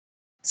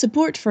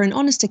Support for an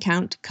honest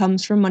account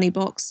comes from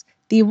Moneybox,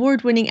 the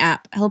award-winning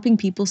app helping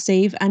people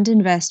save and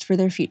invest for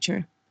their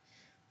future.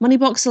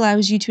 Moneybox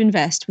allows you to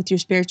invest with your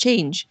spare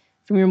change,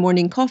 from your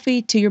morning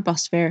coffee to your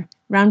bus fare,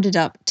 rounded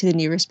up to the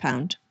nearest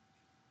pound.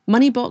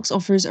 Moneybox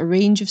offers a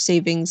range of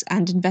savings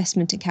and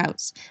investment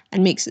accounts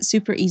and makes it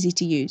super easy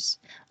to use.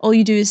 All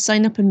you do is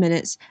sign up in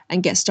minutes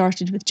and get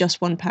started with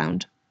just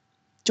 £1.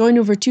 Join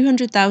over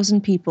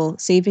 200,000 people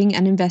saving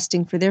and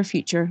investing for their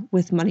future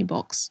with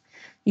Moneybox.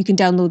 You can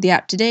download the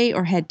app today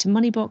or head to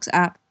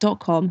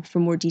moneyboxapp.com for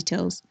more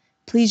details.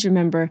 Please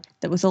remember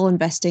that with all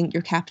investing,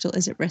 your capital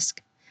is at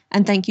risk.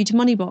 And thank you to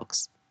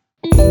Moneybox.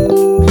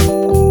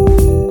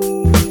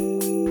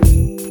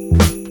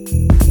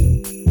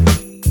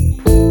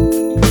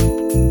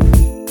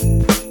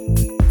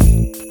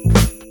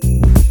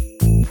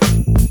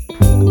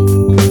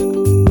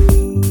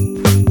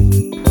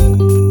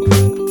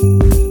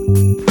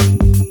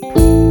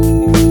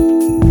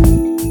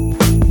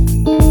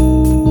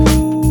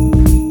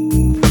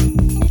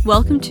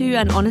 Welcome to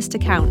An Honest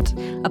Account,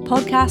 a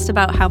podcast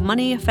about how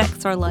money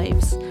affects our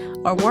lives,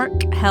 our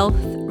work, health,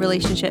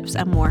 relationships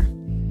and more.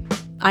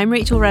 I'm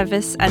Rachel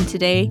Revis, and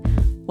today,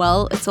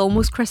 well, it's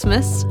almost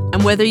Christmas,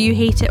 and whether you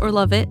hate it or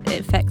love it,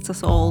 it affects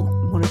us all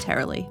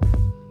monetarily.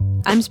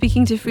 I'm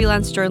speaking to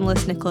freelance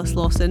journalist Nicholas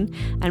Lawson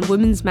and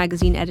Women's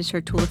Magazine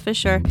editor Tola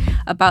Fisher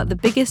about the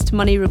biggest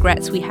money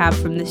regrets we have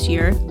from this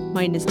year.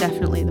 Mine is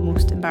definitely the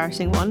most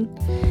embarrassing one.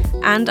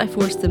 And I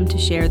forced them to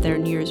share their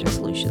New Year's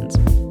resolutions.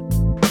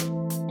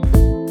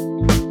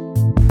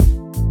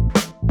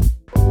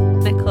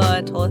 Nicola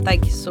and Tola,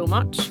 thank you so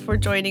much for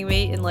joining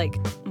me in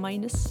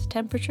minus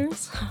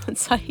temperatures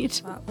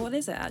outside. What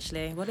is it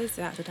actually? What is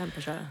the actual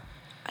temperature?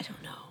 I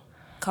don't know.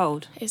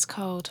 Cold. It's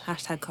cold.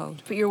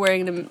 #cold. But you're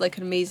wearing an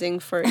amazing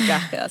fur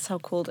jacket. That's how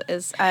cold it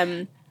is.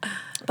 But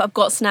I've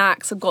got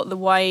snacks. I've got the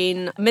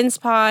wine, mince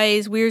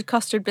pies, weird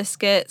custard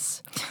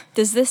biscuits.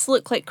 Does this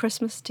look like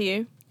Christmas to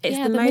you? It's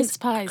Yeah, the the mince most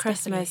pies,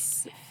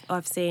 Christmas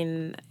I've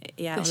seen on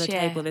the year.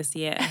 table this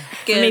year.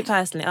 Good. For me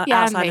personally,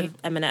 Yeah, outside me. of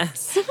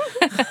M&S.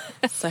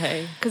 So,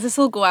 Because this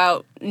will go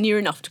out near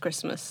enough to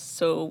Christmas.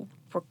 So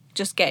we're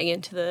just getting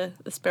into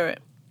the spirit,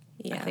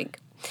 yeah. I think.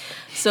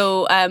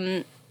 So,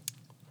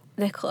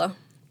 Nicola,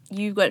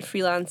 you went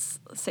freelance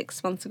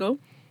 6 months ago.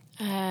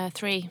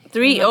 3.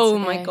 3? months Oh ago.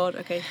 my God.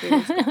 Okay, 3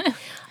 months ago.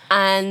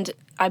 And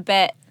I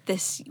bet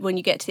when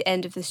you get to the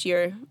end of this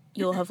year,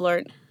 you'll have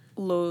learnt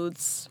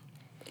loads.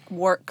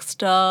 Work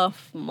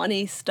stuff,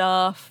 money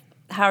stuff.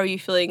 How are you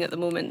feeling at the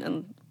moment,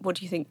 and what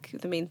do you think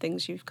the main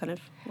things you've kind of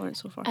learned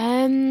so far?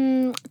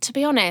 To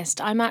be honest,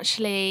 I'm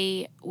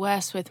actually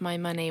worse with my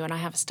money when I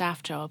have a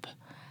staff job.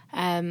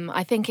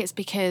 I think it's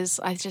because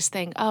I just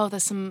think,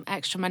 there's some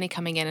extra money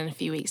coming in a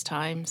few weeks'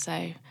 time,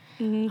 so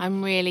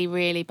I'm really,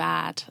 really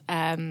bad.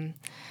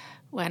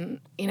 When,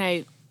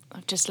 I've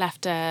just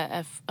left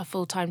a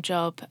full-time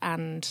job,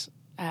 and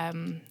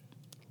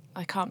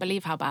I can't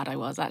believe how bad I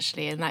was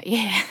actually in that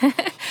year.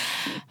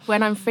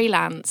 When I'm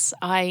freelance,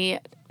 I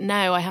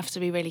know I have to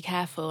be really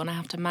careful, and I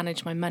have to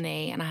manage my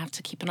money, and I have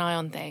to keep an eye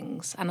on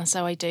things, and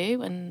so I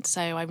do. And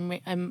so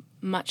I'm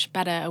much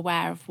better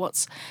aware of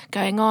what's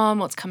going on,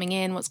 what's coming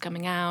in, what's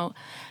coming out.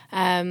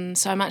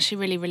 So I'm actually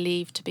really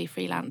relieved to be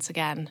freelance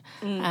again,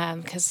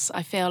 because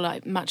I feel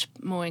like much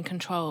more in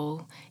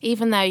control.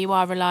 Even though you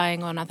are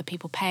relying on other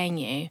people paying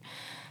you,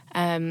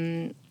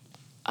 I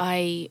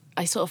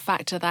sort of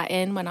factor that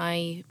in when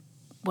I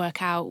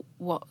work out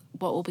what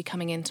will be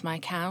coming into my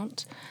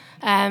account.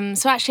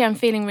 So actually I'm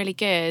feeling really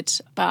good,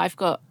 but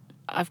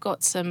I've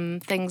got some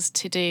things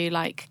to do,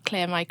 like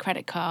clear my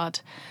credit card,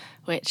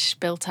 which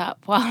built up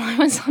while I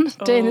was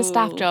doing the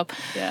staff job.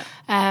 Yeah.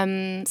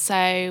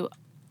 So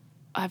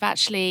I've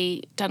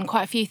actually done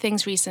quite a few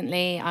things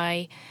recently.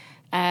 I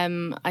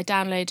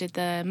downloaded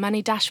the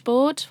money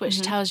dashboard,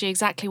 which tells you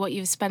exactly what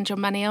you've spent your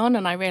money on,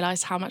 and I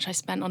realised how much I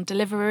spent on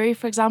Deliveroo,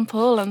 for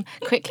example, and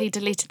quickly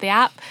deleted the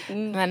app,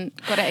 and then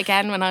got it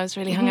again when I was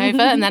really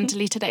hungover, and then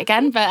deleted it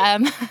again.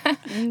 But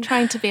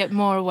trying to be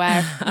more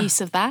aware of use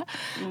of that.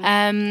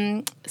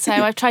 So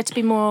I've tried to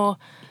be more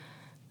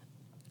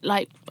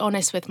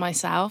honest with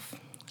myself,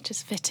 which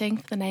is fitting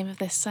for the name of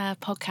this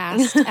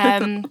podcast.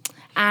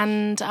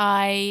 And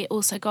I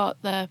also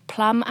got the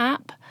Plum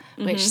app,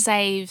 which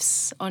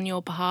saves on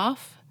your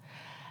behalf.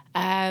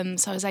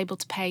 So I was able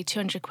to pay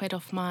 200 quid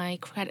off my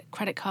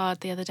credit card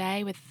the other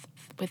day with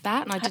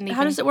that, and I didn't even...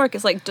 How does it work?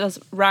 It's does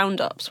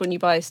roundups when you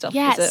buy stuff,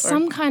 Yeah, is it? it's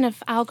some kind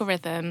of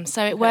algorithm.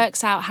 So it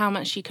works out how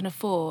much you can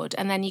afford,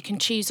 and then you can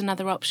choose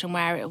another option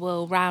where it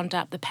will round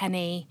up the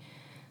penny.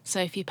 So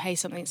if you pay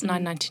something that's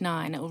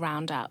 $9.99, it will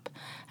round up.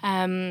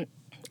 And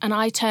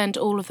I turned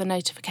all of the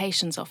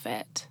notifications off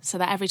it, so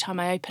that every time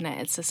I open it,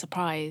 it's a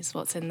surprise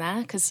what's in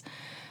there, because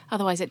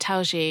otherwise it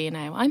tells you,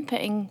 I'm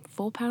putting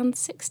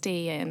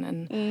 £4.60 in,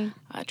 and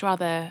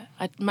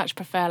I'd much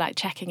prefer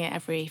checking it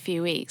every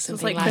few weeks. So and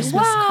it's being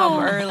Christmas come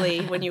wow.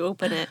 early when you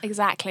open it.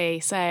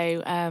 Exactly.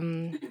 So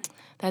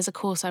there's a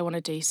course I want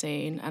to do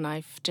soon, and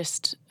I've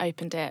just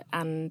opened it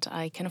and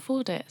I can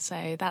afford it,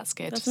 so that's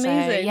good. That's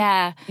amazing. So,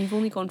 yeah. You've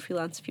only gone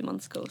freelance a few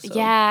months ago, so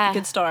Yeah.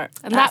 good start.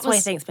 And That's that why I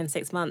was, think it's been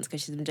 6 months,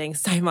 because she's been doing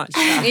so much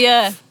stuff.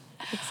 Yeah,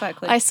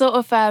 exactly. I sort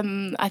of,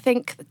 I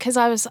think, because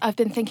I've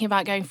been thinking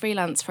about going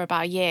freelance for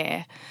about a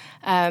year.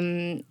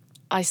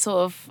 I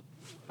sort of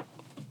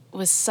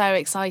was so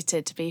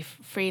excited to be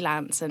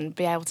freelance and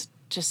be able to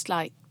just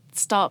like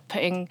start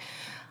putting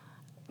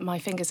my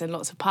fingers in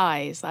lots of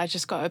pies. I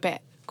just got a bit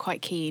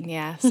quite keen,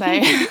 yeah. So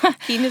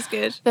Keen is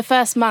good. the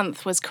first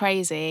month was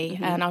crazy,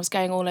 and I was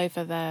going all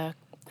over the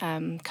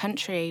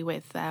country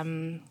with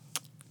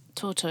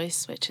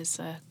Tortoise, which is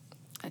a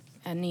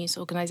news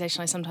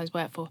organisation I sometimes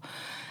work for.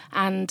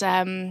 And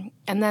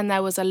then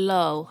there was a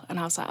lull, and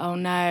I was like, oh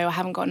no, I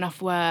haven't got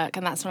enough work.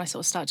 And that's when I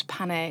sort of started to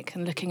panic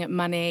and looking at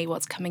money,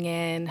 what's coming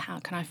in, how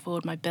can I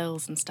afford my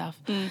bills and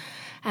stuff.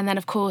 And then,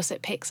 of course,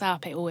 it picks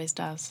up. It always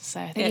does.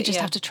 So I think you just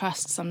have to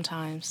trust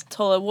sometimes.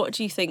 Tola, what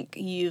do you think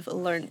you've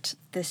learnt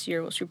this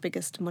year? What's your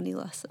biggest money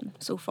lesson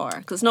so far?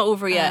 Because it's not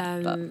over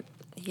yet, but...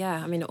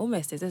 Yeah, I mean, it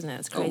almost is, isn't it?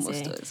 It's crazy.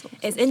 Almost is.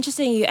 It's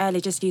interesting you earlier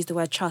just used the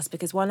word trust,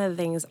 because one of the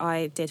things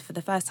I did for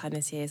the first time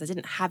this year is I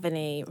didn't have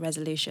any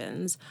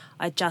resolutions.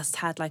 I just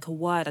had like a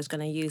word I was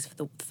going to use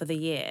for the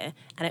year,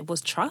 and it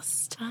was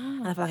trust.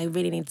 And I felt like I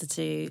really needed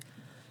to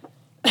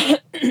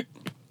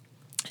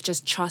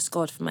just trust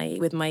God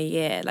with my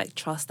year, like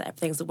trust that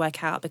everything's will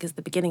work out, because at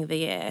the beginning of the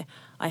year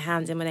I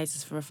handed in my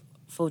notice for a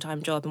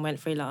full-time job and went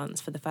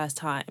freelance for the first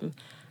time.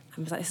 I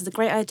was like, this is a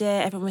great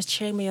idea. Everyone was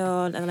cheering me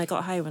on. And then I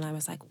got home and I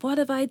was like, what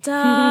have I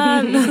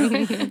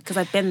done? Because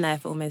I've been there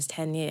for almost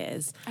 10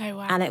 years. Oh,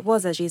 wow. And it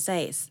was, as you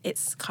say,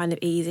 it's kind of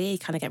easy. You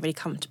kind of get really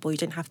comfortable. You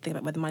don't have to think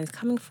about where the money's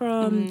coming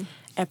from.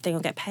 Everything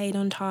will get paid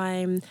on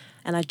time.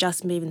 And I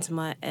just moved into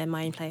my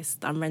own place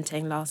that I'm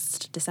renting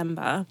last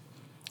December.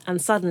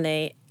 And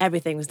suddenly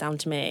everything was down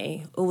to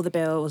me. All the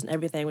bills and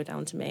everything were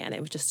down to me. And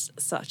it was just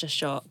such a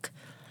shock.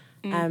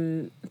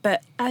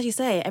 But as you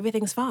say,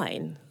 everything's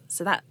fine.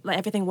 So that, like,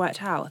 everything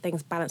worked out.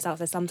 Things balanced out.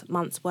 So some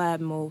months were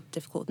more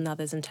difficult than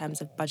others in terms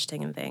of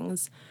budgeting and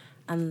things.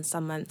 And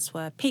some months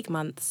were peak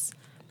months.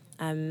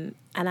 And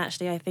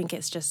actually, I think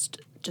it's just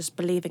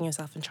believing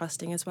yourself and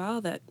trusting as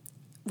well, that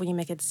when you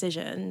make a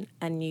decision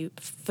and you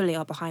fully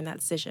are behind that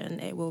decision,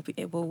 it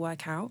will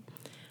work out.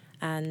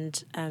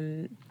 And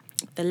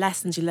the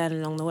lessons you learn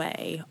along the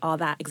way are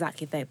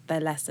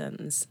they're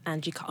lessons.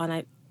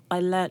 And I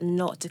learned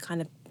not to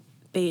kind of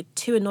be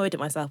too annoyed at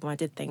myself when I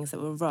did things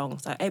that were wrong.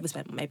 So I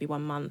overspent maybe 1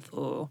 month,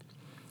 or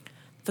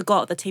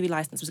forgot the TV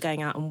license was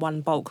going out in one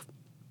bulk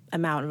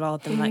amount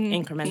rather than like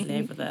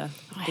incrementally over the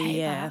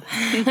year.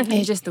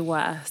 It's just the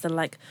worst. And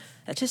like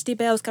electricity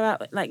bills go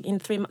out like in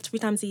 3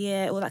 times a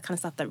year, all that kind of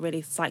stuff that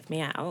really psyched me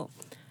out.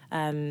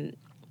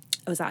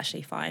 It was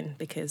actually fine,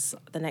 because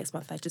the next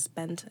month I just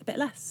spend a bit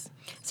less.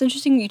 It's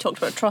interesting you talked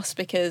about trust,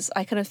 because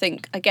I kind of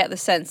think I get the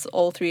sense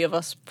all three of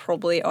us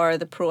probably are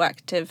the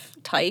proactive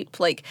type.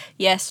 Like,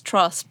 yes,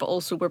 trust, but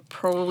also we're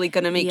probably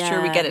going to make sure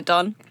we get it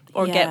done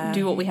or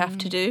do what we have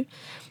to do.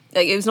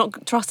 Like,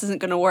 trust isn't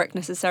going to work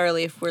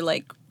necessarily if we're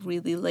like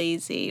really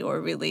lazy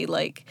or really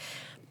like.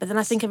 But then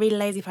I think a really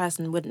lazy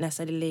person wouldn't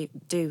necessarily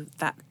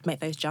make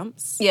those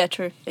jumps. Yeah,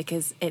 true.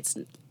 Because it's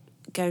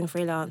going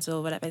freelance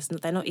or whatever,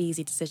 they're not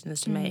easy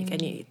decisions to make,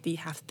 and you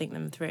have to think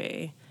them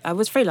through. I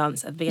was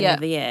freelance at the beginning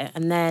of the year,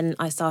 and then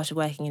I started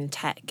working in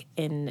tech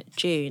in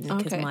June,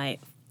 because my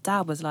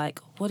dad was like,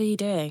 what are you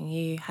doing?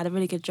 You had a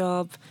really good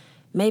job.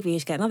 Maybe you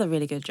should get another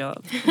really good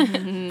job.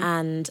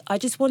 And I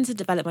just wanted to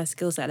develop my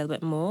skill set a little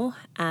bit more.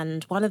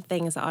 And one of the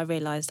things that I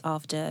realised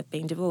after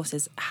being divorced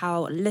is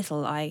how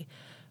little I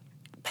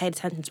paid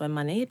attention to my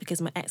money,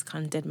 because my ex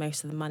kind of did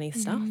most of the money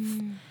stuff.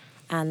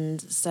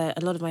 And so a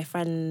lot of my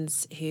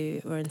friends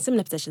who were in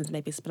similar positions,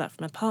 maybe split up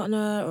from a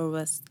partner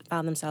or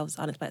found themselves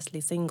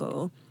unexpectedly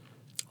single,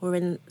 were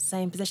in the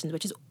same positions,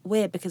 which is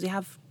weird because we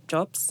have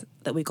jobs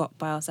that we got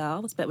by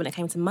ourselves, but when it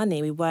came to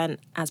money, we weren't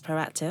as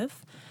proactive.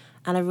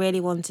 And I really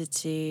wanted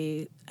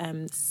to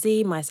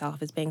see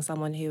myself as being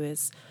someone who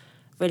is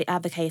really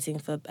advocating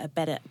for a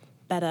better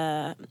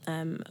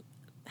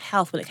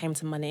health when it came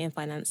to money and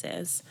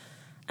finances.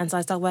 And so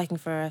I started working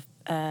for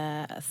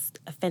a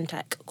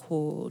fintech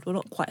called, well,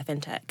 not quite a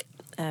fintech,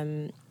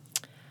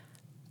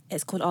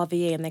 it's called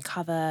RVE, and they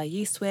cover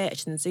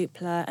Uswitch and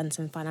Zoopla and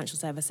some financial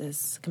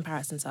services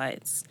comparison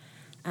sites.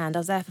 And I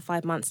was there for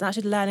 5 months and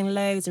actually learning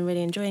loads and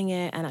really enjoying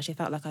it, and actually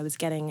felt like I was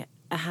getting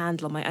a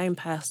handle on my own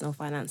personal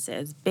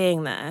finances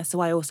being there. So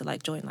I also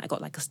joined, I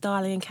got a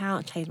Starling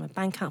account, changed my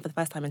bank account for the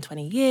first time in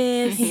 20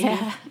 years.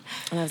 Yeah.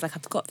 And I was like,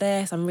 I've got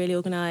this, I'm really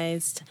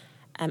organised.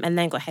 And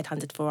then got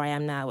headhunted for where I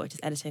am now, which is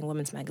editing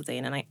Women's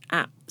Magazine, and I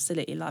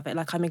absolutely love it.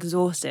 I'm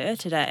exhausted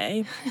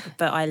today,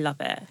 but I love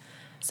it.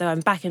 So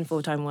I'm back in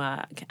full-time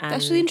work. And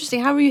that's really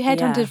interesting. How were you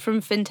headhunted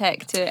from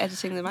fintech to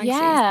editing the magazine?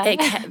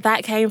 Yeah.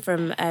 That came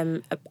from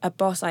a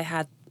boss I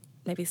had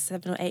maybe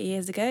 7 or 8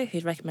 years ago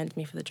who'd recommended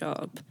me for the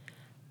job.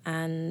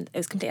 And it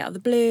was completely out of the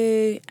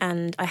blue,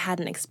 and I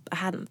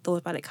hadn't thought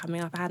about it coming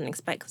up. I hadn't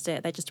expected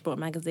it. They just brought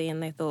a magazine.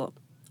 They thought,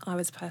 I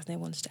was the person who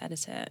wanted to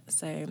edit it.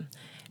 So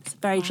it's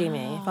very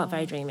dreamy. It felt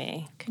very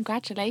dreamy.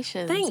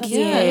 Congratulations. Thank That's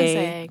you.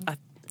 amazing. I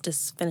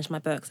just finished my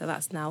book, so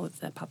that's now with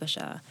the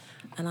publisher.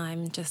 And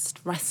I'm just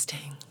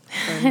resting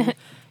from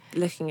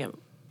looking at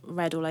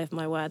red all over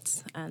my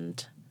words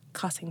and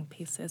cutting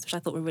pieces, which I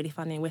thought were really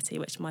funny and witty,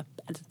 which my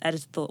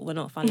editor thought were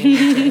not funny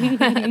and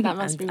witty. That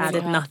must be really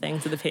added hard. nothing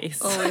to the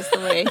piece. Always the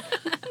way.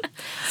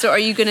 So are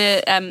you going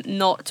to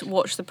not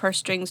watch the purse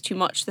strings too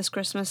much this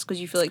Christmas because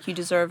you feel like you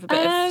deserve a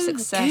bit of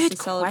success good and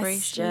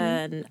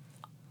celebration?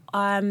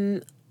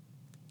 Question.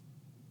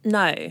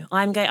 No,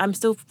 I'm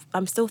still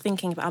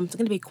thinking. But I'm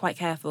going to be quite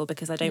careful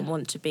because I don't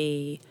want to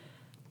be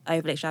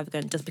overly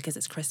extravagant just because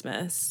it's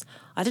Christmas.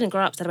 I didn't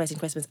grow up celebrating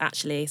Christmas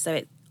actually,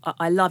 so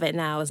I love it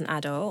now as an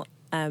adult.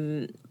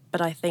 But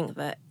I think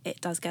that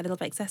it does get a little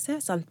bit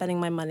excessive. So I'm spending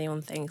my money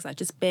on things like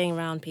just being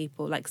around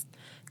people, like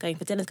going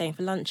for dinners, going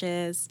for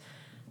lunches.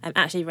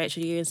 Actually,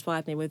 Rachel, you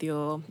inspired me with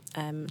your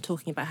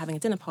talking about having a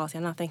dinner party.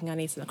 I'm now thinking I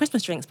need a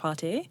Christmas drinks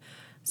party.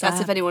 So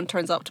That's if anyone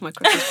turns up to my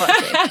Christmas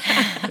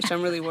party, which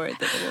I'm really worried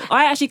that they won't.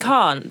 I actually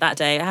can't that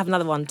day. I have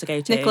another one to go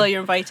to. Nicola,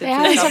 you're invited.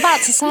 Yeah, I was about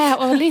to say,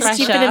 well, at least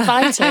you've been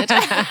invited.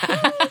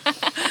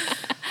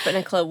 But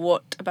Nicola,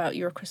 what about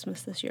your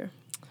Christmas this year?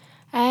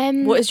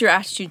 Um, What is your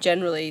attitude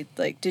generally?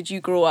 Like, did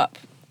you grow up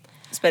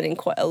spending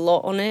quite a lot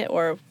on it,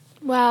 or?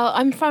 Well,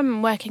 I'm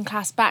from working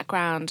class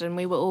background, and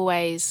we were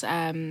always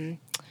aware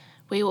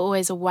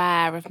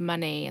of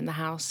money in the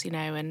house, you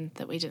know, and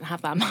that we didn't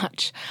have that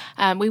much.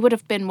 We would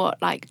have been what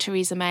like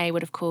Theresa May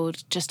would have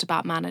called just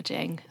about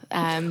managing.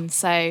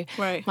 So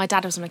Right. my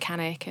dad was a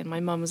mechanic and my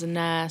mum was a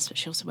nurse, but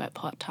she also worked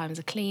part-time as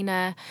a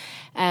cleaner.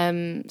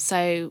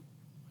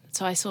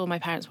 So I saw my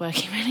parents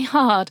working really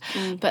hard,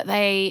 but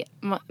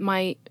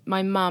my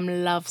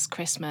mum loves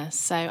Christmas.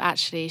 So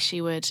actually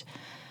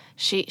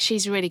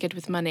she's really good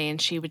with money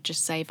and she would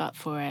just save up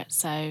for it.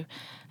 So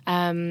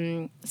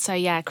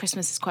yeah,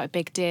 Christmas is quite a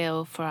big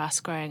deal for us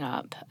growing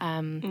up.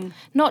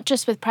 Not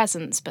just with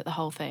presents, but the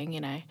whole thing,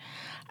 you know.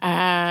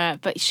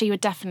 But she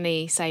would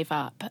definitely save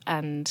up,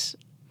 and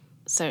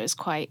so it was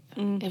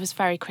it was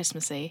very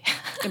Christmassy.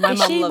 My Is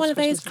mum she loves one of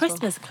those Christmas as well.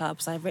 Christmas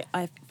clubs?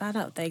 I found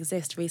out they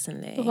exist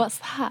recently. What's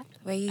that?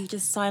 Where you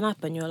just sign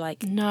up and you're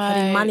like No.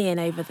 putting money in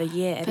over the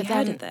year. Have But you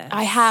heard then of this?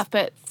 I have,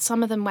 but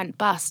some of them went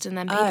bust, and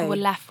then people Oh. were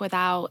left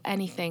without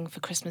anything for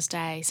Christmas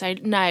Day. So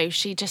no,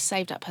 she just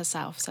saved up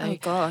herself. So Oh,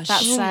 gosh.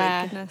 that's Oh,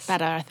 my goodness.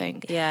 better, I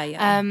think.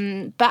 Yeah.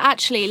 But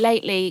actually,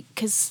 lately,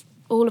 because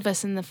all of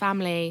us in the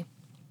family,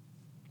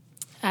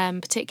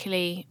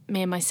 particularly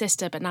me and my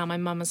sister, but now my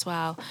mum as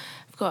well,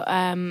 have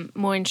got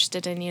more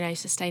interested in, you know,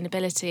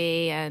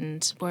 sustainability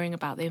and worrying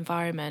about the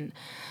environment.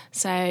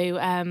 So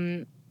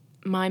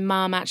my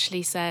mum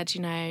actually said,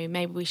 you know,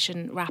 maybe we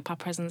shouldn't wrap our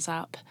presents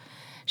up.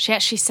 She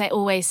actually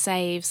always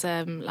saves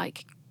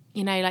like,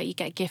 you know, like you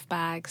get gift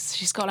bags.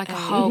 She's got like a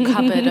whole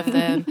cupboard of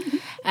them.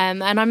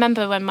 And I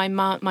remember when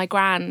my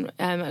gran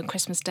on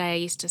Christmas Day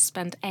used to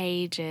spend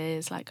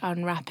ages like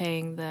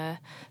unwrapping the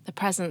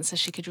presents so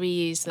she could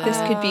reuse them. This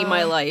could be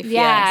my life.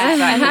 Yeah, Yes,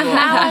 exactly and what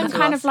now I'm happened to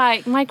kind us. of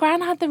like, my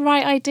gran had the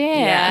right idea.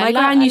 Yeah. My I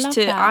gran I used love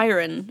to that.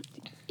 iron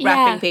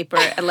wrapping paper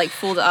and like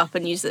fold it up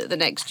and use it the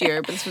next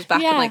year. But this was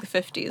back in like the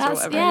 50s or That's-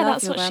 whatever. yeah, I love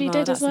that's your what she grandma,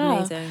 did as that's well.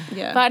 amazing.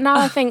 Yeah. But now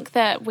I think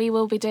that we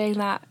will be doing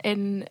that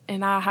in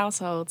our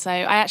household. So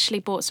I actually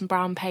bought some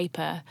brown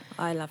paper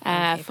I love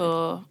brown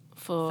paper.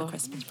 for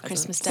Christmas presents.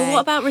 Christmas So Day. what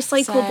about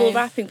recyclable So-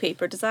 wrapping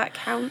paper? Does that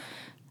count?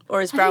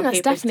 Or is I brown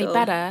think that's paper definitely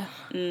still...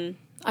 better.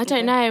 I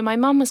don't know. My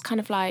mum was kind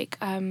of like,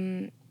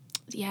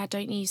 yeah,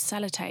 don't use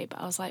sellotape.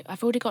 I was like,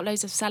 I've already got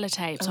loads of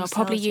sellotape, so Oh, I'll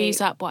probably sellotape.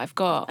 use up what I've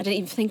got. I didn't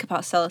even think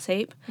about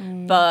sellotape,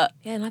 but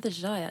Yeah, neither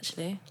did I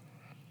actually.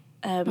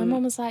 My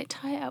mum was like,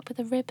 tie it up with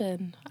a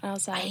ribbon. And I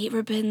was I like, hate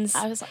ribbons.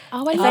 I was like,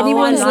 oh, I If love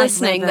anyone's ribbons. like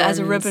listening that has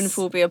a ribbons. ribbon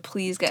phobia,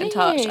 please get in Do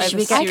touch. you? I have Should a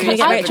we get- Can we serious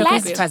get I Rachel a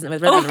collect- Christmas present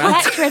with ribbon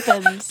around? collect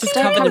ribbons. Just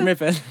don't Covered in come-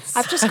 ribbon.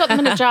 I've just got them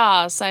in a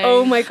jar, so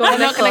Oh my God, I'm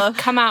not going Nicola. to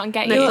come out and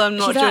get Nicola, you. I'm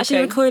not She's actually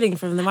joking. recording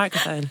from the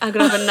microphone. I'm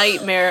going to have a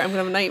nightmare. I'm going to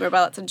have a nightmare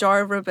about that. It's a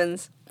jar of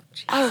ribbons.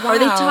 Oh, Are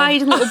they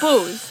tied in little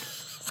bows?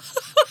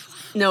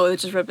 No, they're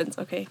just ribbons.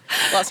 Okay.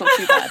 Well, that's not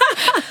too bad.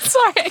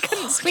 Sorry, I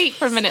couldn't speak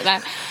for a minute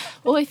there.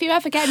 Well, if you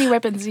ever get any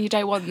ribbons and you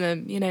don't want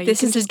them, you know, you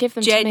This can is just a give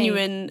them to me.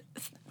 genuine...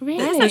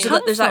 Really?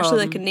 There's actually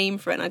like a name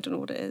for it and I don't know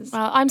what it is.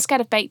 Well, I'm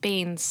scared of baked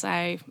beans, so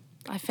I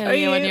feel Are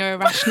you on you? your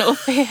irrational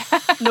fear.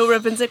 No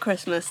ribbons at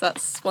Christmas.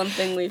 That's one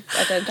thing we've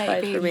Baked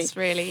identified for me. beans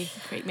really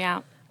freak me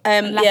out.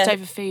 Yeah.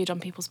 Leftover food on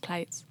people's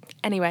plates.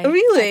 Anyway,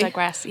 Really? I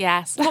digress.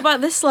 Yes. What about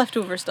this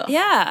leftover stuff?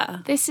 Yeah.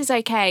 This is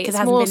okay. 'Cause It's it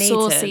hasn't more been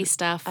saucy eaten.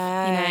 stuff, you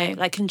Oh, know,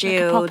 like a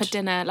congealed. proper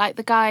dinner. Like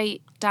the guy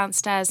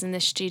downstairs in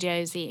this studio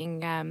is eating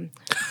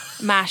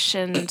mash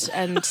and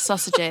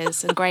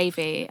sausages and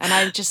gravy, and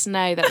I just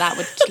know that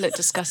would look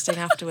disgusting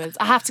afterwards.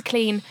 I have to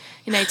clean,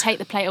 you know, take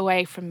the plate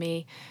away from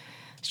me.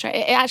 Straight.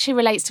 It actually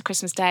relates to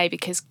Christmas Day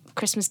because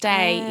Christmas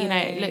Day, you know,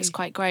 it looks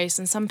quite gross,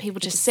 and some people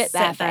just sit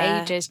there for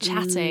ages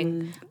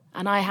chatting,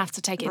 and I have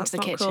to take it That's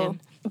into the not kitchen. cool.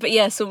 But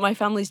yeah, so my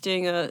family's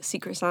doing a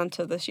Secret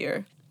Santa this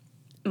year.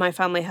 My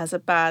family has a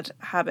bad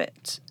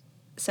habit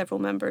several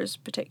members,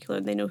 particular,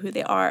 and they know who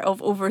they are, of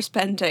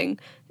overspending,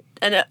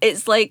 and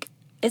it's like.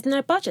 Isn't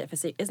there a budget for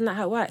Isn't that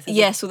how it works?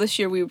 Yeah, so this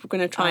year we were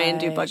going to try and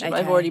do a budget, but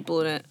I've already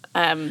blown it,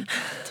 to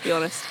be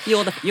honest.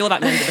 You're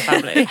that member of the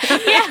family.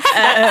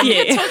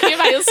 You're talking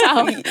about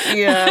yourself.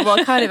 Yeah, well,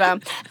 I kind of am.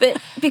 But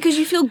because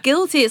you feel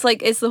guilty, it's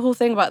like, it's the whole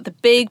thing about the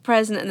big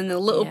present and then the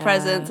little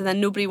presents, and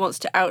then nobody wants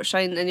to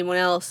outshine anyone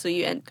else, so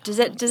you end... Does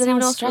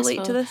anyone else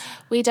relate to this?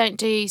 We don't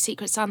do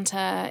Secret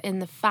Santa in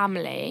the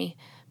family,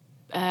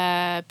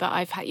 but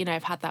I've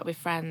had that with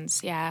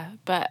friends, yeah.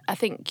 But I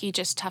think you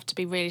just have to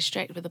be really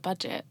strict with the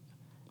budget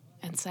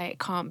and say it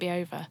can't be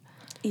over.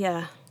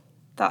 Yeah,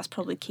 that's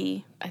probably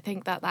key. I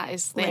think that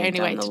is the Laying only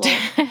way down to the do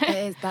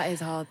it. That is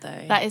hard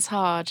though. That is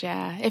hard,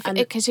 yeah.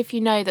 Because if you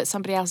know that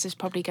somebody else is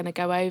probably going to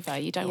go over,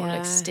 you don't want to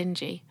look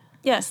stingy.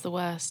 Yeah. That's the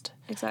worst.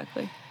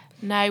 Exactly.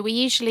 No, we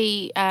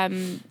usually,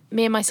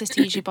 me and my sister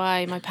usually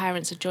buy my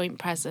parents a joint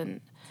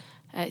present.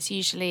 It's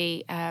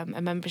usually a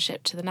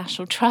membership to the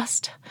National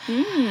Trust.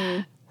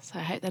 So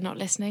I hope they're not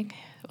listening.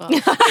 Well,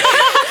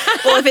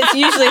 well, if it's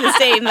usually the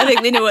same, I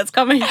think they know what's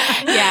coming.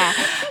 Yeah.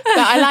 But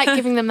I like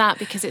giving them that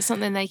because it's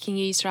something they can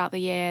use throughout the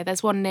year.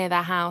 There's one near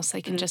their house.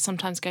 They can just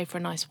sometimes go for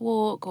a nice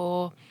walk,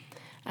 or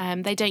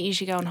they don't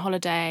usually go on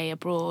holiday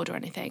abroad or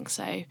anything.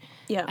 So,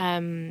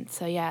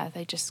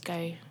 they just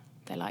go,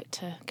 they like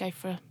to go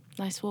for a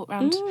nice walk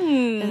around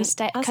the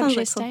estate. That sounds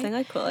like something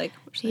I quite like.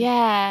 Actually.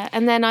 Yeah,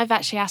 and then I've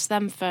actually asked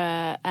them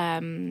for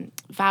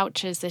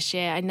vouchers this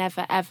year. I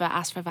never ever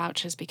ask for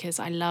vouchers because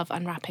I love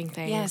unwrapping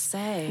things. Yeah,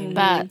 same.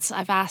 But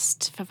I've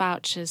asked for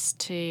vouchers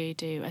to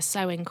do a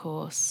sewing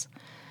course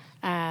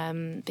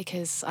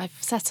because I've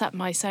set up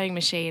my sewing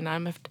machine.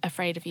 I'm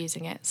afraid of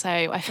using it, so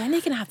when are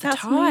you gonna have the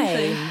That's time?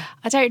 amazing.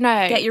 I don't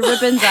know. Get your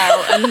ribbons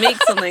out and make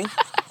something.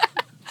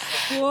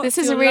 This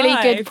is a really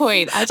good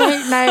point. I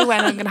don't know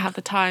when I'm going to have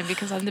the time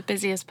because I'm the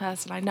busiest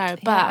person I know,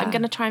 but I'm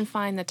going to try and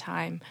find the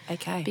time.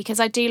 Okay. Because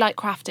I do like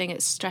crafting.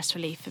 It's stress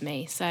relief for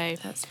me. So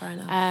That's fair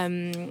enough.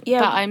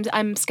 But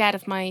I'm scared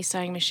of my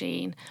sewing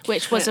machine,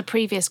 which was a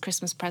previous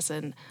Christmas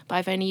present, but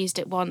I've only used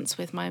it once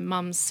with my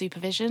mum's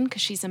supervision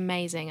because she's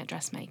amazing at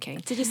dressmaking.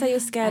 Did you say you're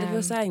scared of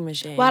your sewing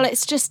machine? Well,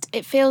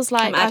 it feels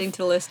like I'm adding to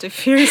the list of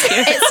fears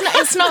here.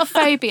 it's not a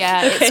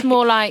phobia. Okay. It's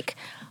more like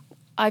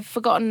I've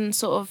forgotten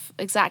sort of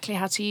exactly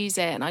how to use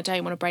it and I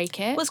don't want to break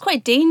it. Well, it's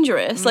quite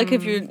dangerous. Like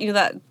if you're,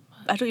 that,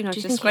 I don't even know how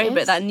to describe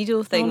it, that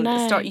needle thing,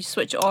 you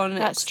switch it on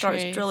and it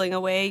starts drilling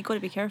away. You've got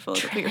to be careful.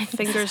 Put your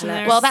fingers in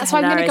there. Well, that's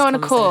why I'm going to go on a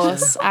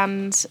course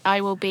and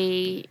I will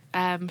be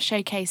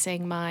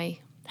showcasing my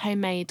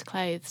homemade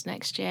clothes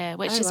next year,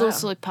 which is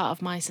also part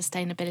of my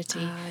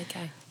sustainability.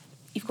 Okay.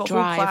 You've got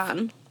drive. a whole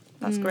plan.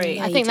 That's great.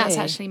 I think that's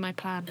actually my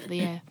plan for the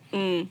year.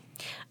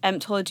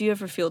 Tola, do you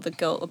ever feel the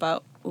guilt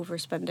about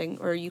overspending,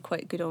 or are you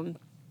quite good on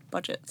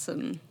budgets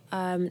and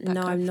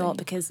no, I'm not,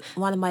 because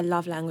one of my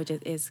love languages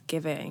is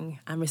giving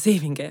and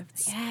receiving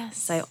gifts. Yes.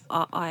 So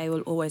I will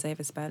always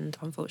overspend,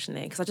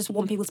 unfortunately, because I just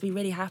want people to be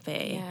really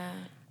happy. Yeah.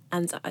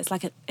 And it's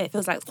like it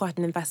feels like it's quite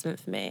an investment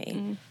for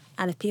me.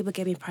 And if people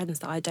give me presents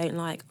that I don't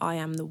like, I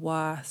am the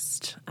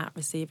worst at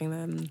receiving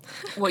them.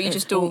 what, you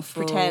just don't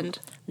awful. pretend?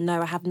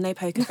 No, I have no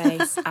poker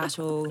face at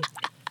all.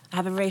 I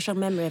have a very strong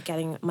memory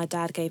of my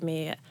dad gave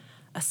me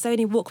a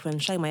Sony Walkman,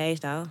 showing my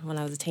age now, when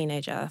I was a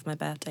teenager for my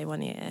birthday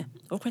one year.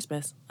 Or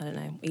Christmas, I don't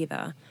know,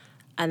 either.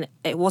 And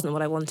it wasn't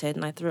what I wanted,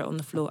 and I threw it on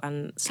the floor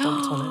and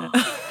stomped on it.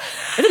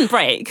 It didn't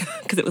break,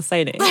 because it was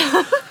Sony.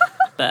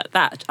 But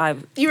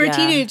You were a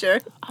teenager?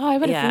 Oh, I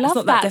would have loved it's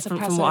not that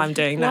different from what I'm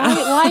doing now.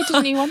 Why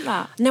didn't you want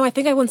that? No, I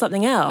think I want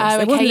something else. Oh,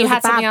 okay, It wasn't you it was had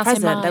a bad something else in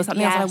present. mind. There was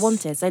something else I Yes.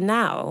 wanted. So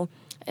now,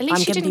 At least I'm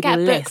you giving didn't get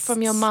a people book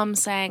from your lists. mum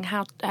saying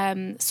how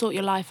sort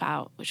your life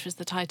out, which was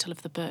the title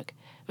of the book,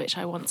 which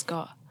I once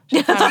got.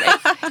 She found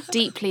it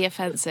deeply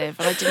offensive,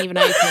 and I didn't even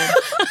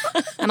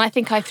open. And I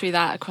think I threw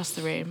that across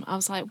the room. I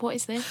was like, "What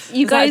is this?"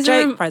 You Was that guys a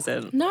are joke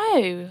present?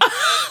 No.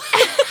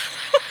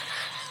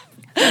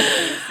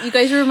 You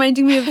guys are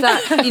reminding me of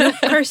that.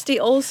 Kirsty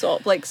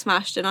Allsop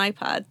smashed an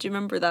iPad. Do you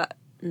remember that?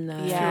 No.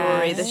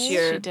 Furore this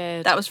year. she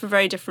did. That was for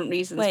very different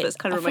reasons, Wait, but it's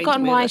kind of I've reminding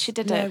forgotten me why of she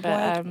did it,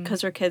 but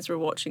because her kids were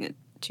watching it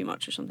too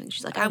much or something.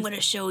 She's like, "I'm going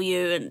to show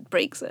you," and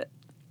breaks it.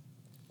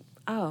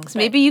 Oh. So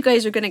maybe you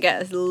guys are going to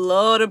get a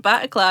lot of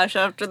backlash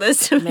after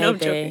this. No, I'm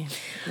joking.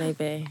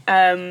 Maybe.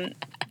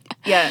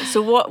 Yeah.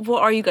 So what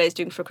are you guys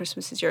doing for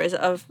Christmas this year? Is it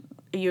are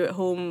you at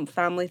home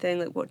family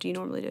thing? What do you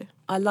normally do?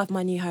 I love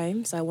my new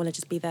home, so I want to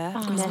just be there. for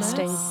Christmas.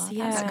 nesting.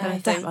 Yeah, That kind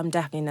of thing. I'm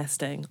definitely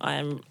nesting. I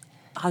am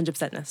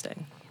 100%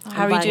 nesting.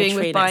 How are you doing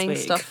with buying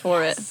stuff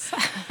for it? So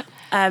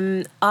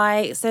at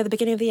the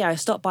beginning of the year, I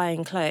stopped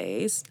buying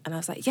clothes, and I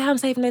was like, yeah, I'm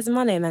saving loads of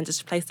money, and then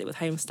just replaced it with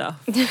home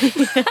stuff.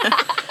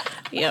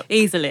 Yep.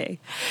 Easily.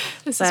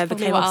 So I probably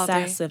became what I'll do.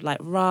 obsessed with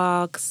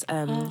rugs,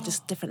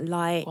 just different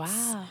lights.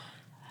 Wow.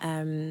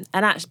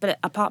 But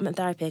apartment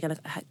therapy are going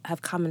to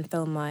have come and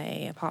film my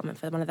apartment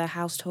for one of their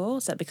house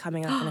tours. So it'll be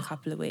coming up in a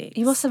couple of weeks.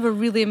 You must have a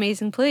really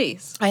amazing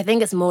place. I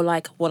think it's more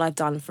like what I've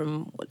done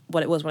from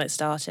what it was when it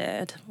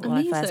started, when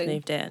I first Amazing.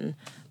 moved in.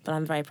 But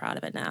I'm very proud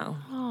of it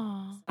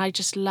now. I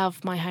just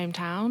love my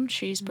hometown,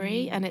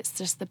 Shrewsbury, and it's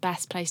just the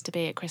best place to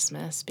be at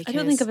Christmas. Because I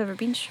don't think I've ever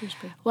been to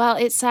Shrewsbury. Well,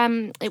 it's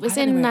it was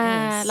I don't in know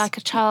where it is. like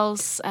a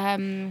Charles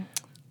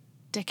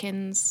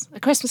Dickens, A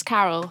Christmas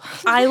Carol.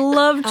 I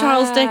love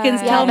Charles Dickens.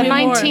 Tell the me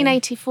more.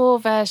 1984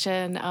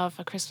 version of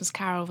A Christmas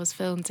Carol was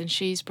filmed in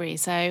Shrewsbury,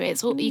 so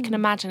it's all you can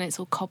imagine. It's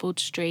all cobbled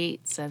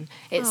streets, and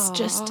it's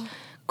just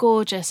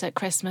gorgeous at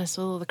Christmas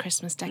with all the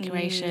Christmas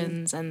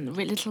decorations and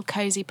little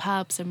cozy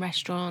pubs and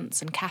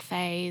restaurants and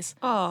cafes.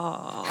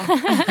 Oh,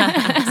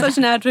 such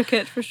an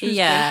advocate for Shrewsbury.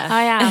 Yeah.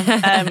 I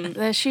am.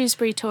 The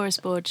Shrewsbury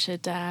Tourist Board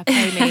should pay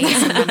me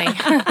some money.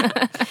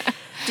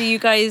 Do you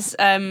guys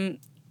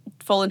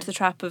fall into the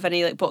trap of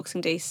any like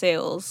Boxing Day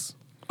sales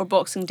or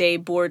Boxing Day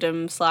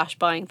boredom /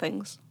 buying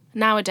things?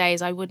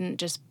 Nowadays, I wouldn't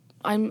just.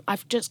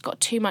 I've just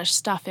got too much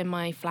stuff in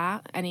my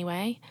flat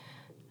anyway,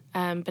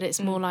 but it's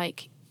more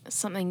like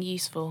something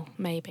useful.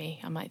 Maybe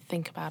I might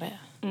think about it.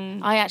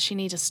 I actually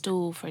need a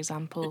stool, for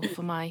example,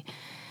 for my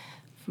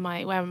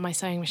where my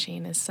sewing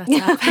machine is set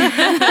up.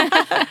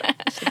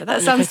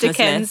 That sounds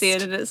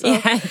Dickensian in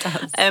itself. Yeah, it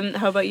does.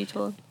 How about you,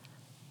 Tola?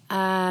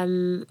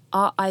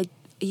 I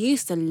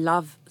used to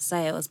love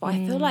sales, but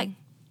I feel like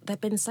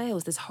there've been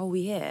sales this whole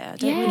year. I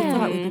don't really feel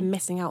like we've been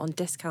missing out on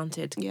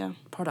discounted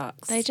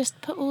products. They just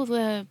put all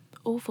the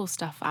awful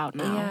stuff out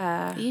now.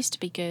 Yeah. It used to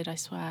be good, I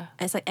swear.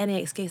 It's like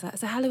any excuse. Like,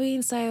 it's a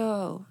Halloween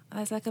sale.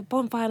 It's like a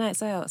bonfire night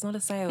sale. It's not a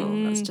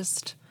sale. It's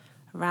just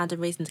a random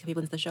reason to get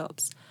people into the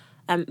shops.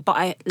 But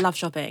I love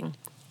shopping,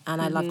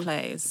 and I love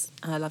clothes,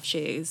 and I love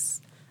shoes,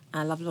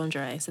 and I love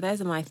lingerie. So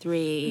those are my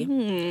three.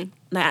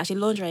 No, actually,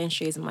 lingerie and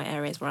shoes are my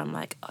areas where I'm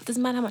like, it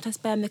doesn't matter how much I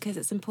spend because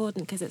it's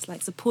important, because it's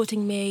like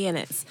supporting me, and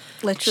it's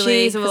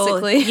Literally, shoes will-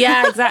 physically.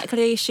 yeah,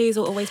 exactly. Shoes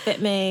will always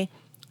fit me.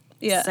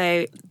 Yeah.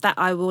 So that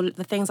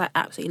the things I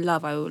absolutely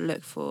love, I will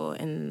look for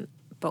in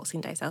Boxing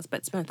Day sales,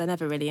 but to be honest, they're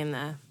never really in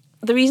there.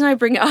 The reason I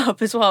bring it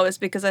up as well is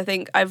because I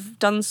think I've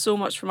done so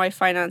much for my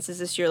finances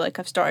this year. Like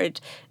I've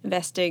started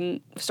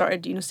investing,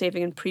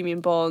 saving in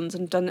premium bonds,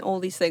 and done all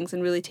these things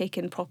and really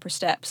taken proper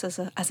steps as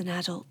an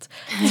adult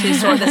to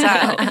sort this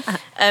out.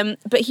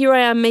 But here I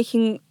am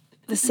making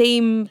the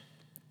same,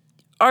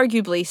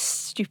 arguably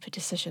stupid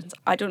decisions.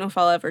 I don't know if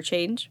I'll ever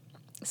change.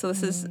 So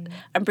this is,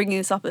 I'm bringing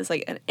this up as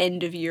like an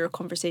end of year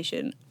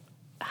conversation.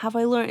 Have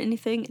I learned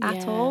anything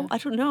at all? I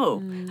don't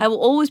know. I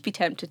will always be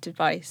tempted to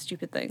buy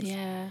stupid things.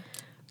 Yeah.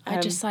 I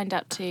just signed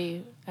up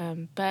to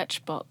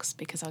Birchbox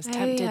because I was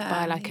tempted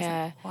by like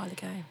a while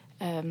ago.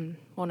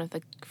 one of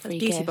the free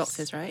beauty gifts.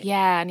 boxes, right?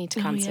 Yeah, I need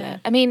to cancel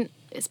it. I mean,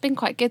 it's been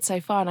quite good so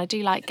far, and I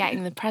do like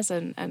getting the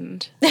present,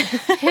 and it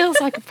feels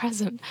like a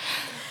present.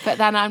 But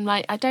then I'm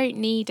like, I don't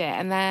need it,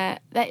 and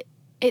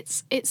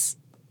it's.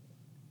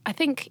 I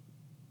think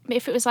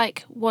if it was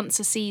like once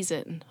a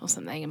season or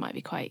something, it might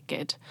be quite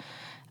good.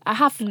 I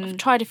have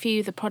tried a few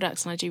of the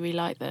products and I do really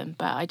like them,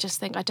 but I just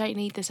think I don't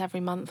need this every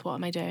month. What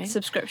am I doing?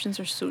 Subscriptions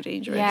are so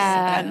dangerous.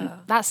 Yeah, and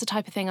that's the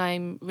type of thing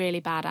I'm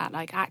really bad at,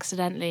 like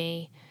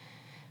accidentally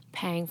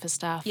paying for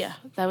stuff. Yeah.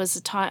 There was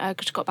a time I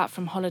got back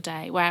from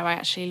holiday where I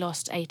actually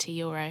lost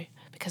 €80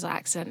 because I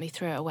accidentally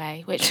threw it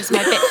away, which is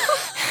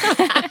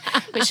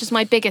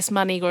my biggest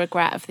money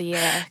regret of the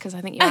year, because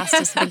I think you asked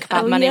us to think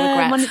about money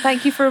regrets.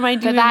 Thank you for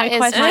reminding But me of that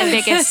my is question. my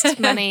biggest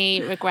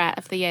money regret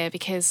of the year,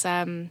 because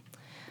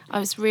I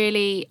was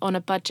really on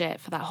a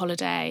budget for that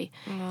holiday.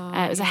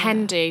 It was a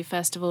hen do,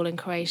 first of all, in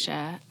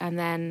Croatia, and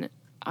then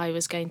I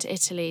was going to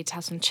Italy to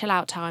have some chill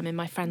out time in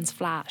my friend's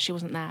flat. She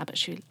wasn't there, but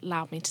she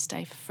allowed me to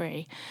stay for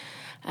free.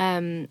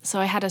 So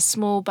I had a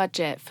small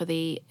budget for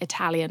the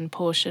Italian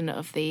portion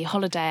of the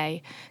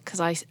holiday, because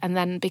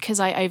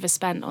I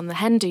overspent on the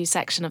hen do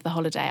section of the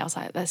holiday. I was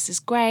like, this is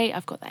great.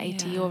 I've got the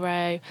 €80.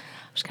 I'm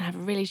just going to have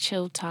a really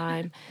chilled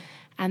time.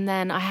 And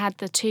then I had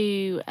the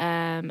two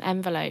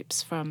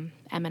envelopes from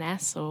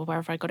M&S or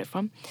wherever I got it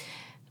from.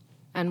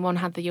 And one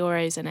had the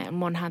euros in it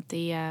and one had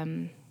the,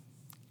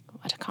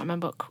 I can't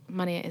remember what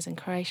money it is in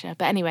Croatia.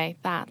 But anyway,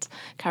 that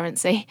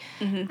currency.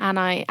 And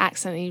I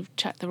accidentally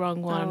chucked the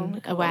wrong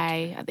one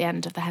away at the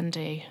end of the hen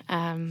do.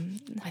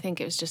 I think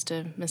it was just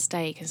a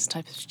mistake. It's a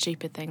type of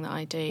stupid thing that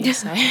I do.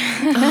 So.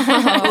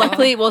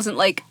 Luckily, it wasn't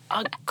like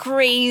a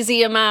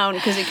crazy amount,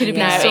 because it could have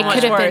been so it much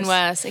could have worse. been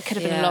worse. It could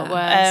have been a lot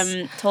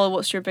worse. Tola,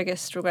 what's your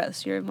biggest regret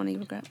this year? Money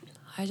regret?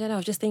 I don't know. I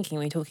was just thinking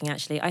when we were talking,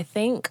 actually. I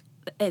think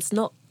it's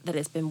not that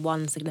it's been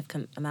one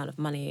significant amount of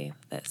money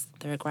that's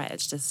the regret.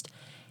 It's just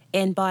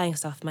in buying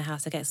stuff for my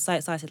house, I get so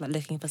excited, like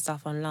looking for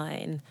stuff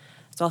online.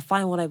 So I'll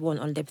find what I want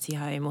on Liberty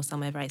Home or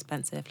somewhere very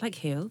expensive, like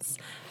heels,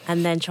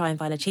 and then try and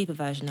find a cheaper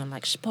version on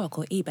like Spock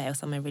or eBay or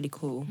somewhere really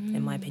cool,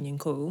 in my opinion,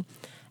 cool.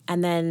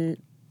 And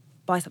then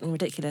buy something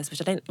ridiculous, which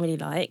I don't really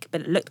like,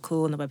 but it looked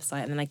cool on the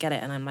website, and then I get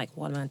it and I'm like,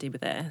 what am I going to do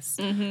with this?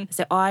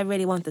 So I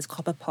really want this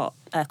copper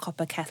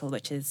kettle,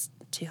 which is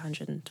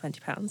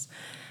 £220.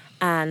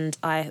 And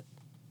I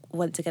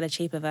went to get a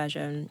cheaper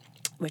version,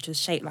 which was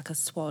shaped like a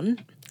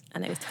swan,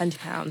 and it was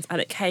 £20,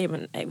 and it came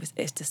and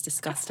it's just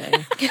disgusting.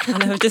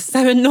 And I was just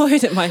so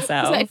annoyed at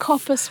myself. Is it a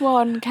copper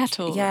swan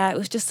kettle? Yeah, it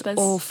was just There's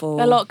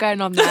awful. a lot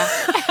going on there.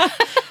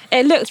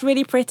 It looked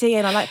really pretty,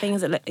 and I like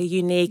things that look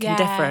unique and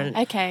Yeah, different.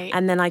 okay.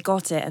 And then I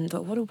got it and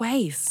thought, what a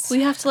waste.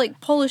 We have to like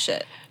polish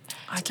it.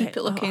 I keep don't-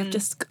 it looking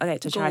I go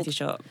to a charity gold.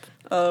 shop.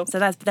 Oh, So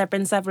there have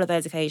been several of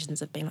those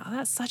occasions of being like, oh,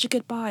 that's such a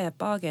good buy, a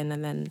bargain,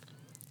 and then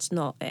it's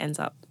not. It ends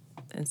up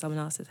in someone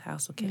else's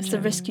house or kitchen. it's the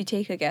risk you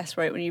take, I guess,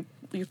 right? When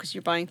because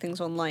you're buying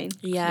things online.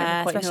 You Yeah,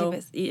 never quite especially know. if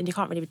it's, and you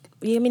can't really.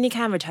 I mean, you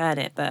can return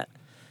it, but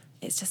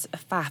it's just a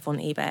faff on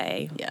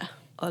eBay. Yeah.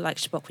 Or like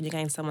Spock when you're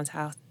going to someone's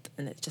house,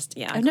 and it's just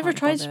I've never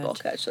tried bothered.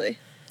 Spock actually.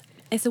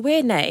 It's a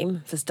weird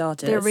name for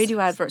starters. Their radio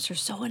adverts are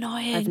so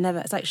annoying. I've never.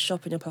 It's like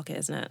shop in your pocket,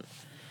 isn't it?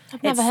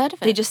 I've never heard of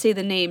it. They just say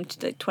the name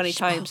like 20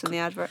 times in the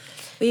advert.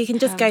 Well, you can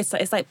just go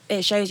to. It's like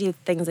it shows you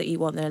things that you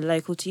want that are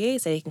local to you,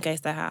 so you can go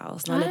to their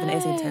house. And I live in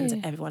Islington, so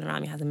everyone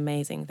around me has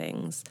amazing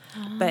things,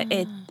 but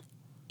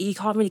you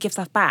can't really give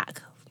stuff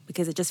back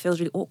because it just feels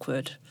really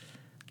awkward.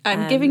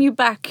 I'm giving you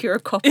back your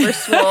copper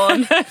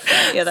swan.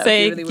 Yeah, that would So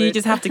be really you weird.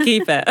 just have to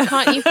keep it.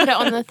 Can't you put it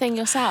on the thing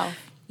yourself?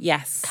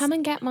 Yes. Come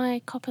and get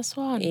my copper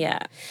swan. Yeah.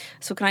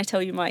 So can I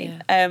tell you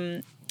mine?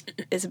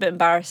 It's a bit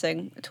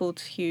embarrassing. I told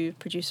Hugh,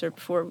 producer,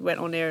 before we went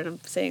on air, and I'm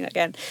saying it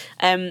again.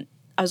 I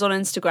was on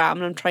Instagram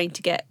and I'm trying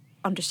to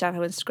understand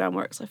how Instagram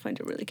works. I find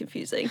it really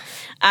confusing.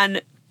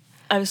 And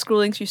I was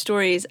scrolling through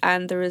stories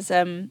and there was,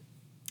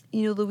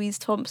 Louise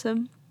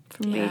Thompson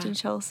from Yeah. Made in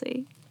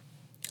Chelsea.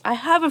 I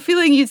have a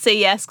feeling you'd say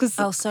yes because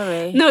Oh,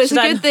 sorry. No, it's Should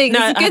a I- good thing. No,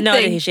 It's a I have good no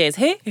idea thing. who she is.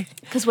 Who?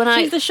 Because when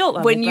She's the short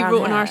one when with you brown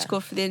wrote an hair.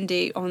 article for the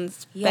Indie on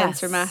Yes.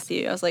 Spencer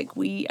Matthew, I was like,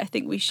 I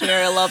think we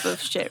share a love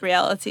of shit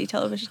reality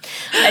television.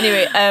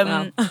 Anyway,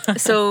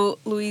 so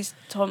Louise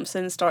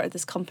Thompson started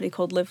this company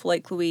called Live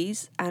Like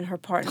Louise, and her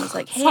partner was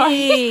like,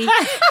 hey.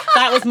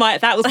 That was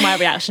my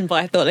reaction,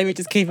 but I thought let me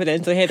just keep it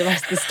in to hear the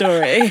rest of the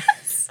story.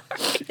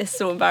 It's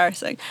so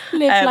embarrassing.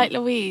 Live like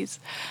Louise.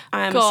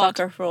 I am God. a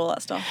sucker for all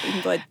that stuff,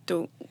 even though I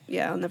don't.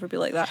 Yeah, I'll never be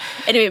like that.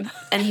 Anyway,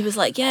 and he was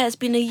like, yeah, it's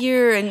been a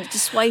year and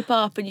just swipe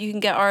up and you can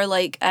get our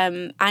like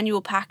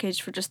annual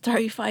package for just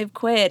 35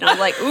 quid. And I was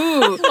like,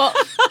 ooh.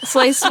 So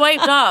I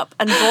swiped up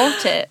and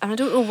bought it. And I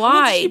don't know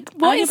why.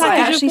 what is I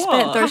package of actually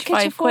spent what? 35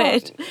 Package of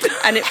quid.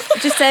 And it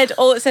just said,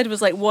 all it said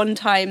was like 1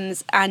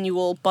 times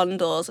annual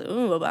bundle. I was like,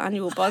 ooh, an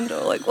annual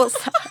bundle. Like,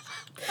 what's that?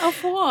 Oh,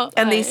 for what?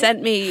 And they though?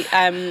 sent me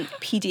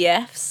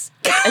PDFs,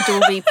 like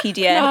Adobe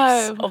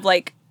PDFs No. of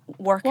like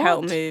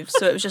workout What? moves.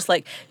 So it was just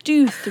like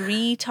do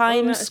 3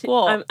 times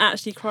squat, I'm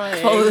actually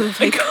crying. followed with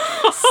like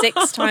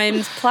 6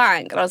 times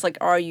plank, and I was like,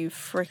 "Are you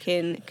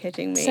freaking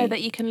kidding me?" So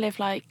that you can live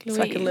like Louise.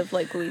 So I can live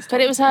like Louise. But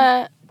it was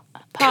her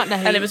partner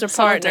who and it was her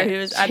sold partner it. who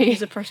was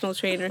who's a personal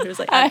trainer who was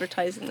like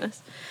advertising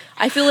this.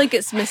 I feel like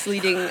it's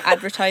misleading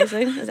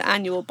advertising as an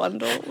annual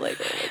bundle. Like,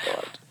 oh my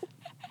god.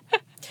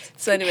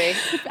 So anyway,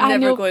 never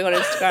Annual going on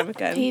Instagram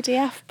again.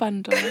 PDF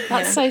bundle.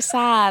 That's so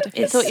sad. If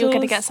you It's thought you were so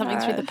going to get something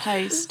through the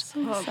sad. post.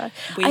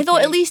 I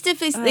thought at least if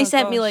they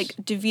sent me gosh. like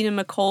Davina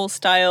McCall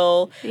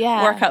style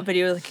Yeah. workout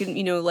videos, I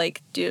can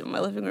like do it in my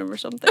living room or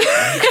something.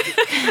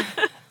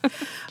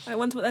 I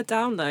wonder what their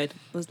download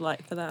was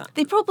like for that.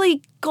 They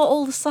probably got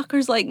all the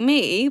suckers like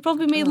me.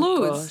 Probably made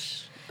loads.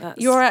 Gosh,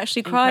 that's You're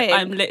actually crying.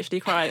 I'm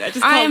literally crying. I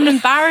just I am an can't-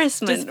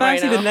 embarrassment just right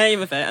fancy now. the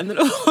name of it, and then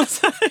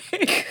also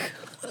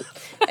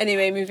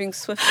Anyway, moving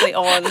swiftly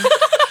on.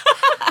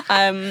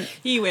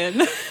 you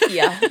win.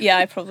 Yeah,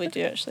 I probably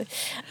do actually.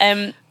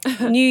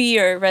 New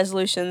Year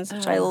resolutions,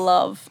 which I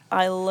love.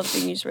 I love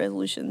doing New Year's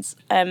resolutions.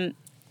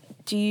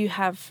 Do you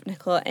have,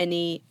 Nicola,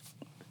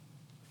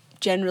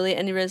 generally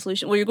any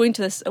resolution? Well, you're going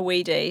to this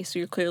away day, so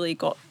you've clearly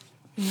got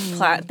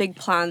big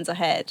plans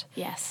ahead.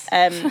 Yes.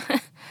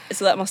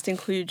 So that must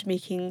include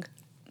making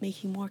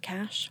more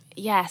cash.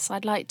 Yes,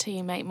 I'd like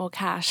to make more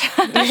cash.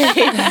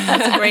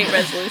 That's a great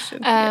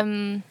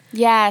resolution.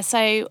 Yeah,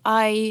 so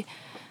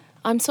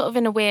I'm sort of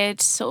in a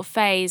weird sort of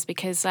phase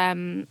because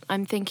I'm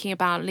thinking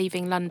about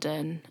leaving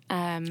London.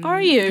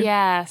 Are you?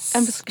 Yes.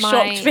 I'm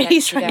shocked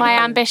face right My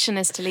now. ambition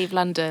is to leave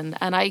London,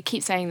 and I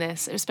keep saying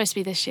this. It was supposed to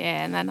be this year,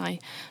 and then I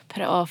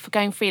put it off.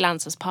 Going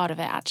freelance was part of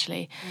it,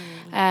 actually,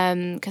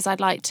 because I'd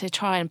like to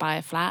try and buy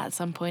a flat at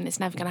some point. It's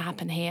never going to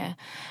happen here.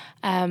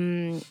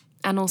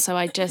 And also,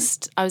 I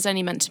was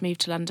only meant to move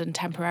to London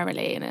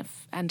temporarily, and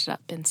I've ended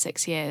up in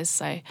 6 years.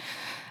 So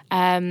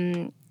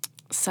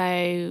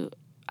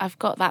I've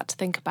got that to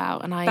think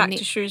about, and Back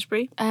to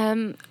Shrewsbury.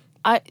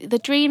 the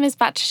dream is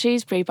back to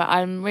Shrewsbury, but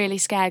I'm really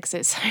scared because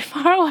it's so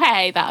far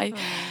away that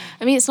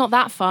I mean, it's not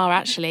that far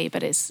actually,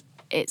 but it's.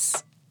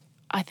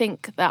 I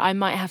think that I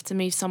might have to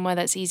move somewhere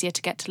that's easier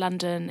to get to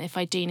London if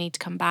I do need to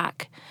come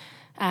back,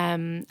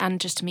 and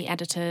just to meet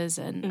editors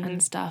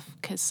and stuff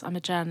because I'm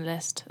a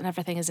journalist and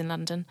everything is in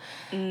London.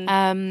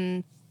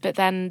 But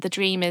then the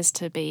dream is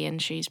to be in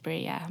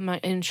Shrewsbury,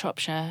 in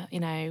Shropshire,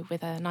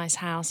 with a nice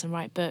house and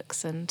write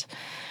books and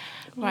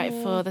write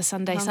for the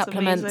Sunday sounds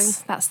supplements.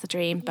 amazing. That's the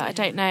dream. But I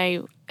don't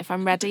know if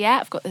I'm ready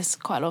yet. I've got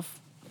quite a lot of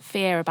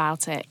fear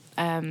about it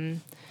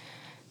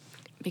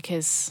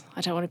because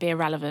I don't want to be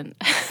irrelevant.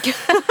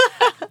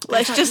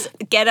 Let's just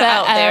get it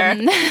out there.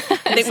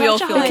 I think we all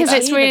feel like because that.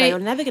 it's really- You're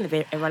never going to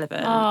be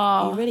irrelevant.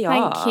 Oh, you really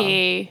are. thank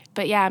you.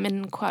 But yeah, I'm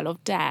in quite a lot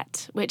of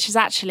debt, which is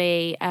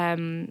actually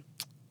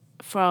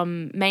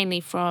mainly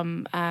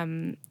from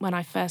when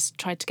I first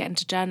tried to get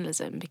into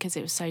journalism, because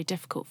it was so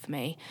difficult for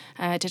me.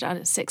 I did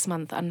a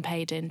 6-month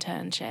unpaid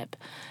internship,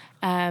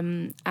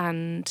 and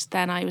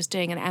then I was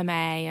doing an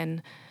MA,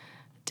 and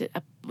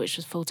which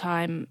was full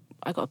time.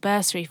 I got a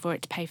bursary for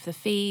it to pay for the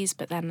fees,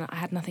 but then I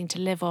had nothing to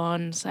live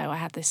on, so I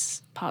had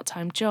this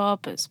part-time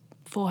job. It was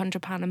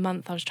 £400 a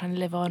month I was trying to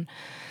live on.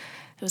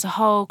 It was a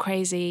whole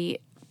crazy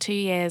 2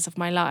 years of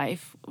my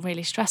life,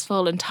 really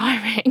stressful and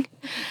tiring.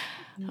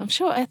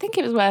 I think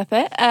it was worth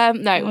it.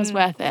 No, it was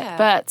worth it. Yeah.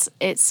 But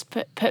it's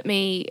put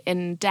me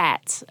in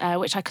debt,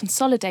 which I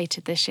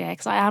consolidated this year,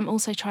 because I am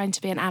also trying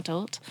to be an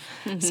adult.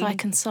 So I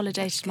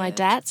consolidated my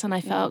debts, and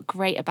I felt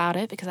great about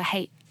it, because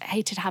I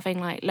hated having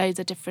like loads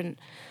of different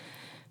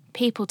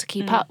people to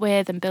keep up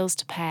with and bills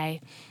to pay.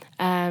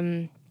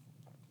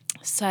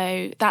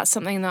 So that's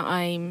something that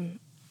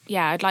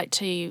I'd like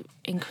to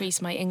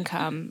increase my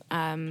income,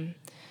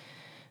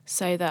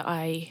 so that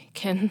I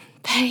can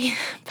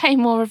pay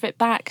more of it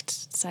back.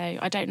 So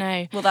I don't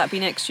know. Will that be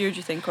next year, do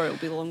you think, or it'll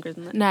be longer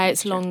than that? No,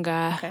 it's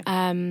longer.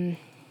 Okay.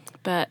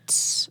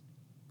 But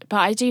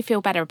I do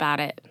feel better about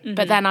it.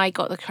 But then I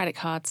got the credit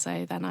card,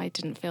 so then I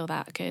didn't feel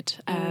that good.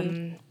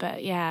 But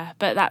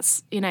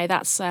that's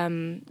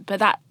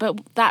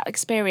that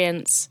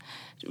experience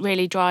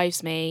really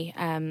drives me.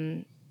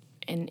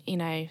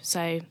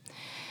 So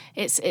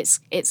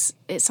it's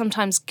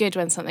sometimes good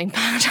when something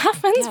bad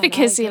happens,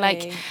 because you're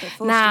like,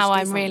 now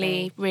I'm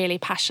really, really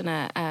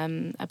passionate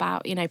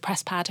about,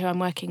 Press Pad, who I'm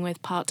working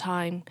with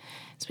part-time.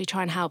 So we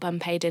try and help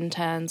unpaid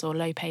interns or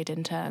low-paid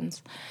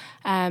interns.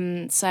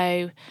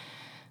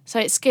 So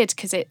it's good,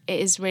 because it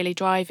is really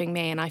driving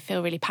me, and I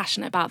feel really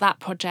passionate about that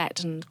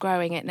project and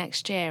growing it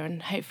next year,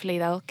 and hopefully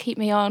they'll keep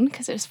me on,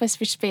 because it was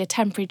supposed to be a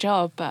temporary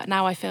job, but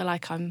now I feel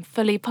like I'm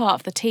fully part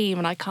of the team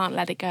and I can't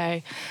let it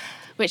go,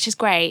 which is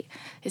great.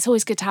 It's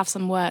always good to have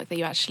some work that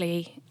you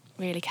actually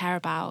really care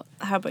about.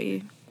 How about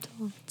you?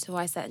 Do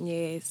I set New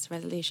Year's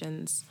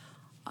resolutions?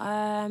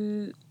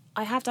 I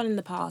have done in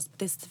the past.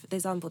 For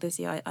example, this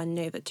year I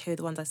knew that 2 of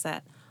the ones I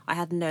set, I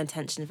had no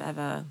intention of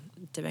ever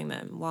doing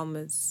them. One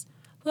was,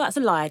 well, that's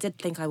a lie, I did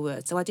think I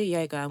would. So I do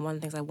yoga, and one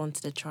of the things I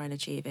wanted to try and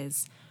achieve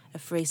is a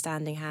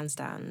freestanding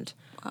handstand.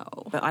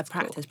 Oh, but I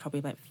practiced probably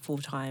about 4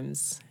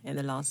 times in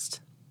the last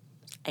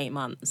 8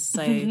 months.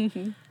 So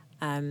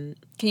can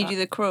you do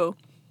the crow?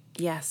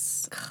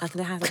 Yes, I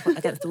can do handstand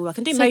against the wall. I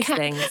can do So most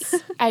things.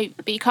 Oh,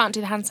 but you can't do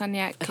the handstand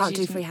yet. I can't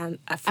do a see.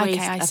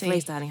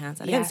 freestanding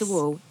handstand. Yes. Against the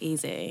wall,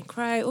 easy.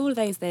 Crow, all of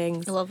those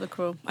things. I love the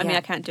crow. I mean,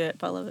 I can't do it,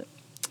 but I love it.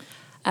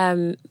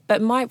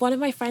 But one of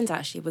my friends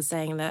actually was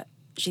saying that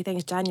she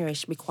thinks January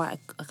should be quite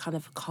a kind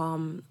of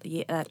calm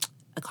year,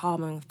 a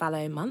calm and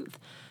fallow month.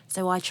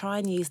 So I try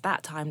and use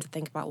that time to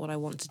think about what I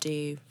want to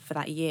do for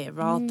that year,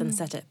 rather than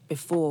set it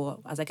before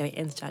as I go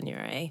into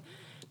January,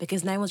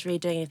 because no one's really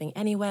doing anything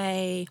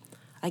anyway.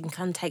 I can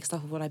kind of take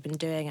stock of what I've been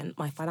doing and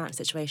my financial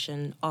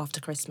situation after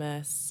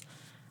Christmas.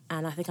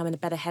 And I think I'm in a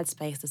better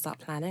headspace to start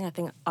planning. I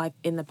think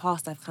in the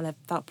past I've kind of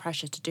felt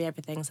pressure to do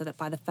everything so that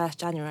by the 1st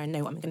January I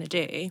know what I'm going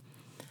to do.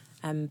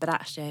 But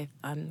actually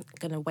I'm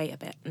going to wait a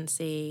bit and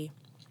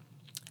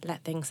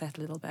let things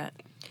settle a little bit.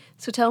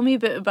 So tell me a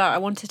bit about, I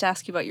wanted to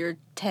ask you about your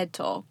TED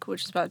Talk,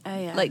 which is about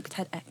like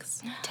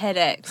TEDx.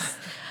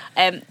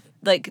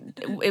 Like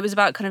it was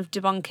about kind of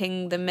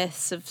debunking the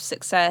myths of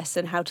success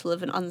and how to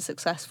live an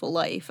unsuccessful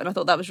life, and I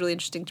thought that was really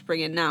interesting to bring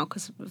in now,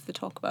 because of the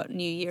talk about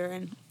New Year,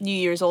 and New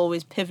Year's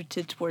always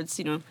pivoted towards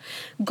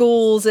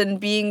goals and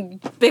being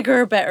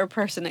bigger, better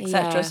person,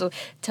 etc. Yeah. So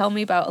tell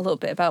me a little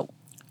bit about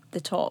the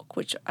talk,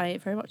 which I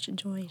very much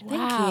enjoyed.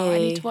 Wow, you. I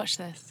need to watch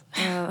this.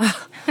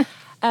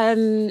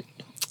 So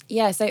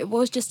it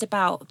was just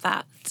about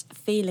that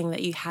feeling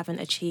that you haven't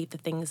achieved the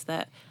things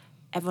that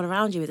everyone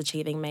around you is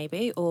achieving,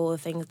 maybe, or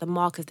the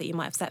markers that you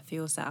might have set for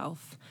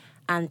yourself,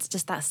 and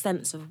just that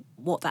sense of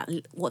what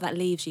that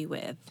leaves you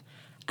with.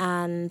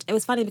 And it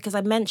was funny because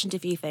I mentioned a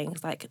few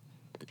things like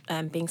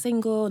being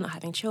single, not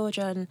having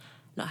children,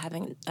 not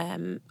having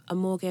a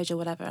mortgage or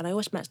whatever, and I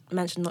always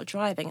mentioned not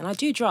driving, and I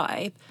do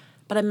drive,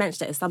 but I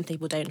mentioned it as some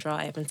people don't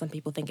drive, and some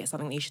people think it's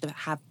something that you should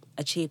have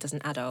achieved as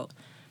an adult.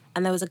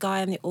 And there was a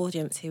guy in the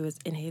audience who was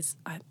in his,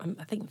 I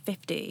think,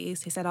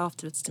 50s, who said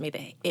afterwards to me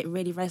that it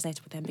really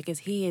resonated with him because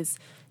he is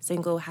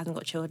single, hasn't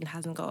got children,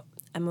 hasn't got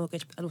a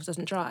mortgage, and also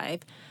doesn't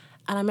drive.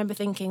 And I remember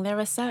thinking there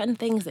are certain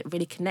things that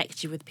really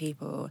connect you with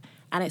people,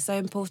 and it's so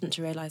important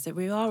to realise that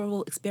we are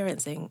all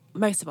experiencing,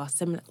 most of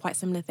us, quite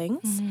similar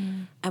things,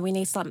 and we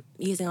need to start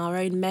using our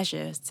own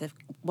measures to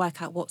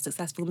work out what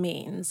successful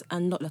means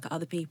and not look at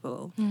other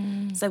people.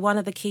 So one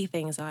of the key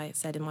things I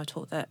said in my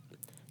talk that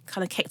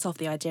kind of kicked off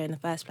the idea in the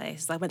first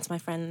place. I went to my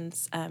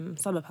friend's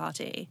summer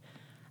party,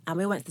 and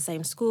we went to the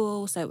same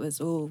school, so it was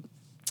all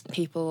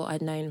people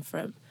I'd known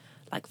from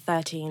like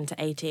 13 to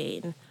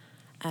 18,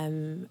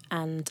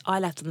 and I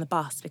left on the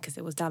bus because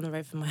it was down the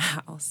road from my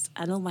house,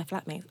 and all my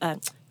flatmates,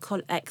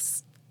 what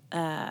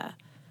are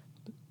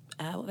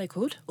they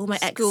called? All my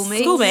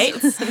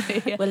schoolmates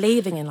were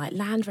leaving in like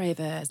Land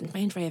Rovers and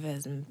Range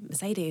Rovers and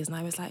Mercedes, and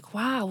I was like,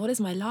 wow, what is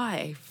my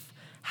life?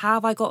 how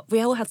have I got,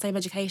 we all had the same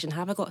education, how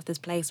have I got to this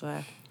place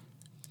where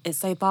it's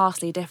so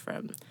vastly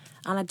different?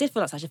 And I did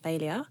feel like such a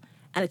failure.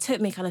 And it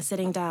took me kind of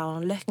sitting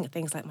down, looking at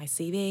things like my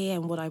CV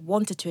and what I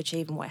wanted to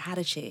achieve and what I had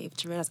achieved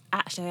to realise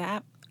actually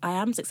I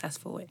am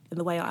successful in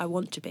the way I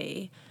want to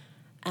be.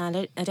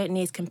 And I don't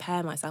need to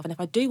compare myself. And if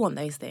I do want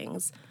those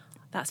things,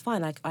 that's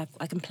fine.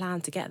 I can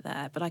plan to get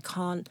there, but I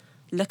can't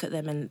look at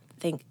them and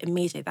think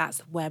immediately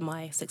that's where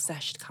my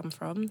success should come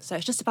from. So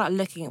it's just about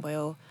looking at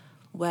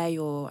where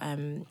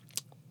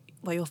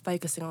you're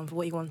focusing on for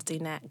what you want to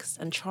do next,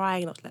 and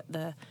trying not to let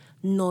the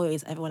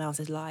noise of everyone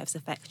else's lives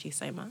affect you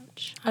so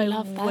much. I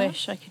love that.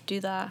 wish I could do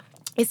that.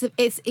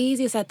 It's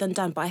easier said than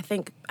done, but I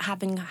think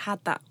having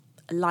had that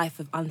life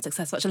of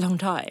unsuccess for such a long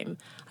time,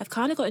 I've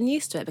kind of gotten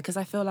used to it, because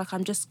I feel like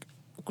I'm just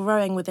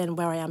growing within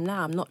where I am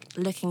now. I'm not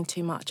looking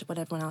too much at what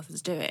everyone else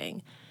is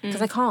doing,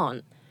 because I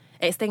can't.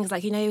 It's things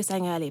like, you were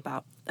saying earlier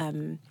about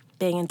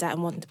being in debt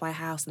and wanting to buy a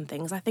house and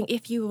things. I think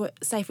if you were,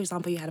 say for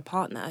example, you had a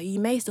partner, you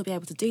may still be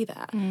able to do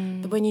that.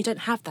 But when you don't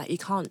have that, you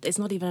can't, it's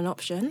not even an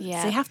option.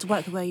 Yeah. So you have to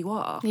work with where you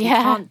are. Yeah.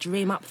 You can't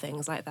dream up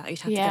things like that. You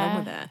just have to get Yeah. on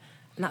with it.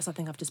 And that's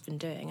something I've just been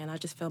doing, and I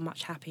just feel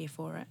much happier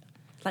for it.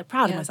 Like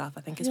proud of myself,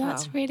 I think, as well.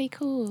 That's really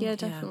cool. Yeah,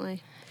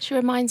 definitely. She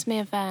reminds me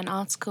of an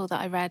article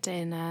that I read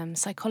in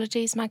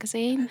Psychologies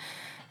magazine.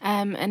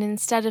 And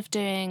instead of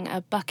doing a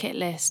bucket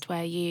list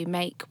where you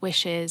make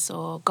wishes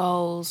or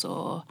goals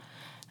or,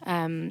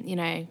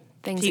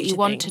 things that you Future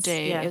want to things,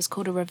 do, yeah. it was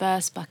called a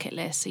reverse bucket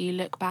list. So you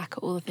look back at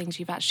all the things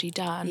you've actually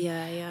done.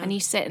 Yeah. And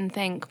you sit and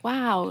think,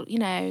 wow,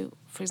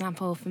 for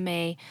example, for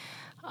me,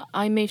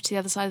 I moved to the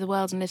other side of the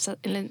world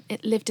and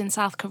lived in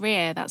South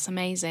Korea. That's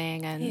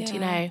amazing.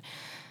 And,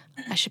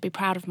 I should be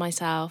proud of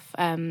myself.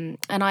 And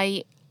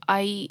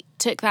I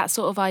took that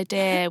sort of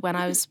idea when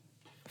I was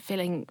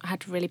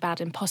had really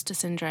bad imposter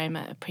syndrome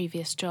at a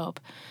previous job,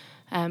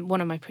 one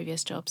of my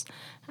previous jobs.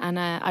 And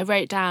I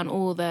wrote down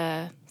all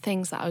the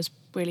things that I was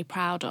really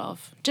proud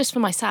of, just for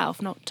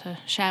myself, not to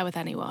share with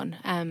anyone.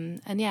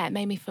 And yeah,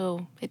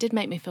 it did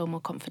make me feel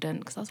more confident,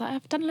 because I was like,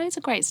 I've done loads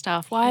of great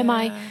stuff. Why am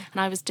I? And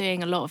I was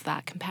doing a lot of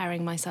that,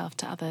 comparing myself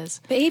to others.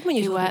 But even when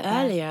you who were weren't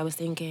there. earlier, I was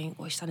thinking,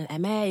 well, you've done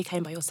an MA, you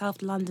came by yourself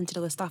to London, did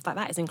all this stuff. Like,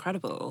 that is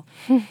incredible.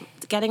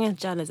 Getting into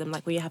journalism,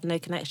 like where you have no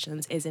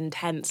connections, is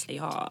intensely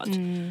hard.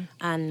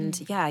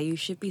 And yeah, you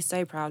should be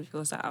so proud of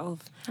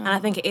yourself. And I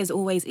think it is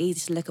always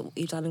easy to look at what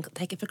you've done and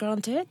take it for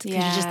granted, because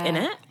you're just in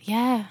it.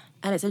 Yeah.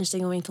 And it's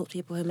interesting when you talk to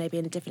people who are maybe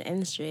in a different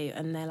industry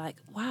and they're like,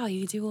 wow,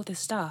 you do all this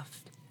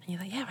stuff. And you're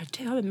like, yeah, I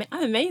do.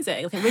 I'm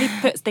amazing. Like, it really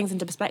puts things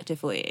into perspective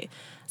for you.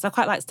 So I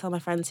quite like to tell my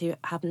friends who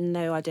have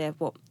no idea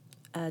what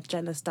a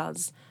journalist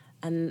does,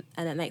 and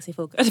it makes me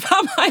feel good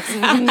about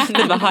myself.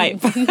 The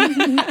hype.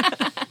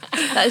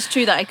 That is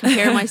true, that I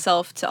compare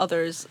myself to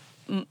others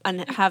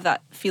and have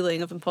that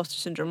feeling of imposter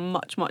syndrome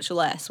much, much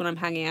less when I'm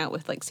hanging out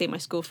with, like, say, my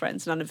school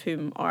friends, none of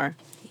whom are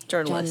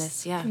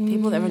journalists. Yeah.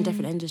 People that are in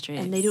different industries.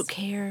 And they don't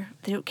care.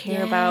 They don't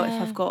care about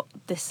if I've got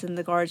this in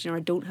the Guardian or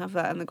I don't have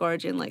that in the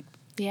Guardian. Like,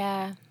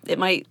 Yeah. it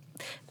might,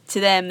 to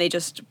them, they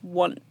just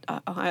want,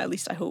 at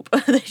least I hope,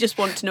 they just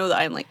want to know that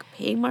I'm, like,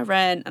 paying my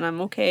rent and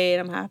I'm okay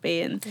and I'm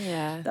happy, and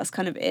that's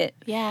kind of it.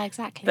 Yeah,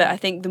 exactly. But I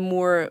think the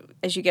more,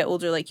 as you get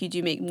older, like, you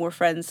do make more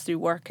friends through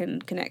work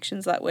and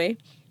connections that way.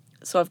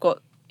 So I've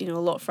got, a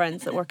lot of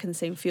friends that work in the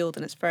same field,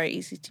 and it's very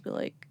easy to be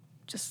like,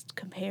 just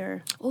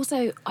compare.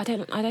 Also, I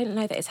don't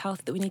know that it's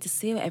healthy that we need to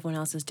see what everyone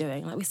else is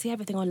doing. Like, we see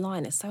everything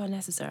online. It's so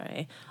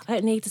unnecessary. I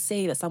don't need to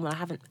see that someone I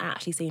haven't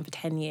actually seen for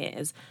 10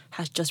 years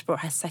has just brought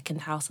her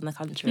second house in the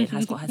country and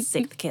has got her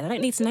sixth kid. I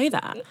don't need to know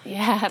that.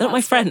 Yeah. They're not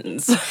my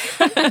friends.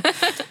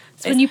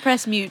 It's when you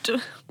press mute.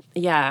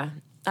 Yeah.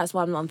 That's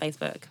why I'm not on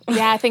Facebook.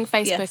 Yeah, I think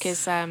Facebook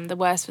Yes. is the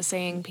worst for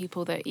seeing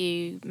people that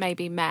you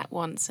maybe met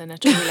once in a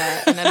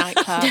toilet in a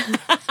nightclub,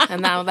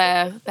 and now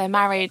they're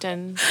married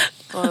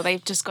or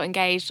they've just got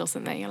engaged or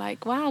something. You're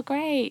like, wow,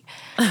 great.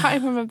 I can't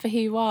even remember who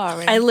you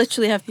are. And I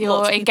literally have your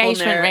lots of people on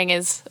engagement there. ring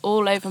is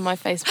all over my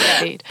Facebook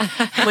feed.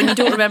 When you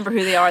don't remember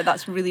who they are,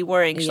 that's really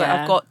worrying. She's like,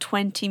 Yeah. I've got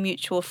 20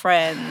 mutual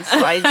friends,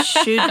 so I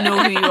should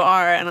know who you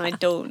are, and I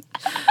don't.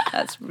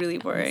 That's really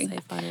worrying. So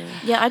funny.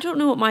 Yeah, I don't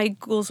know what my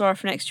goals are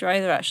for next year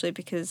either, actually,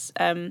 because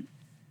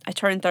I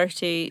turned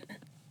 30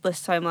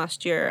 this time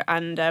last year,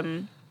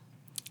 and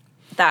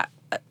that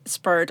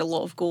spurred a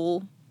lot of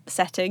goal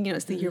setting.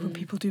 It's the year when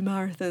people do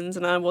marathons,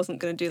 and I wasn't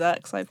going to do that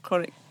because I have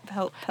chronic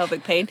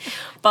pelvic pain.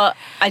 But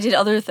I did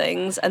other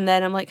things, and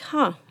then I'm like,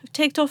 I've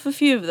ticked off a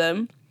few of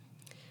them,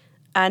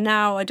 and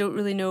now I don't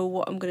really know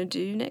what I'm going to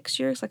do next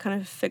year, because I kind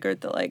of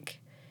figured that, like,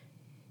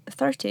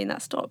 30 and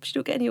that stops. You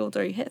don't get any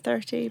older. You hit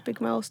 30, big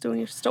milestone,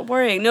 you have to stop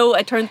worrying. No,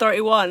 I turned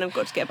 31. I've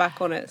got to get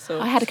back on it. So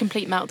I had a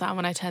complete meltdown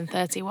when I turned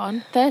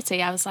 31.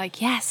 30, I was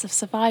like, yes, I've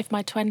survived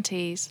my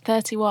 20s.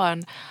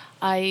 31,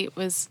 I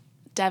was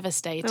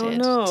devastated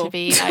no. to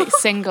be like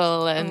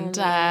single and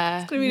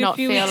gonna be in a not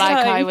few feel weeks'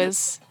 like time. I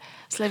was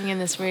living in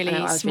this really I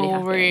know, I was really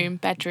small happy.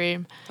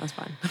 bedroom. That's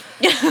fine.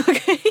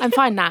 I'm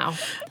fine now.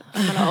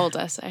 I'm a lot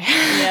older, so.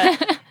 yeah.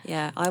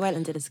 Yeah, I went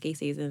and did a ski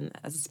season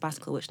as a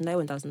sabbatical, which no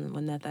one does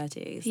when they're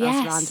 30s. Yes,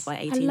 I was surrounded by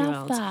I 18-year-olds.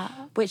 love that.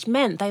 Which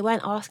meant they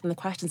weren't asking the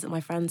questions that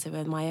my friends who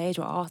were my age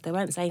were asked. They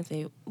weren't saying to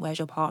me, where's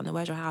your partner,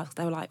 where's your house?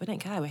 They were like, we don't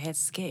care, we're here to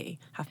ski,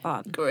 have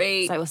fun.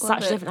 Great. So it was Love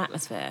such it. a different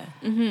atmosphere.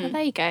 Well,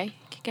 there you go. You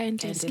could go and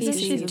do a Go and do ski a You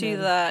ski should season. do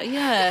that.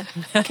 Yeah.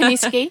 Can you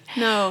ski?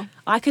 No.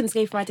 I couldn't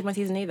ski before I did my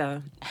season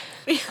either.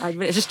 I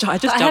just I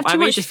jumped. have too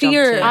really much just jumped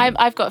fear. in.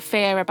 I've got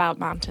fear about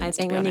mountains. I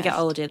think to be when you get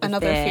honest. older, the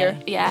Another fear.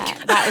 Yeah,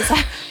 that is.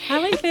 How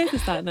many fears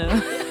is that now?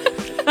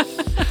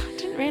 I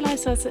didn't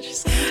realise I was such a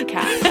scaredy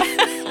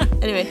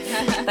cat. Anyway,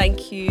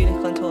 thank you,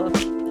 Nicola and Tola.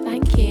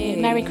 Thank you.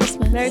 Merry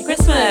Christmas. Merry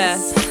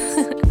Christmas.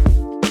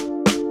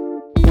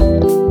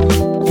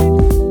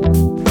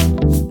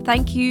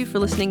 Thank you for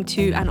listening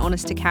to An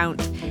Honest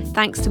Account.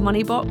 Thanks to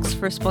Moneybox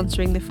for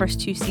sponsoring the first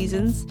 2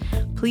 seasons.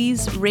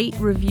 Please rate,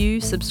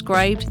 review,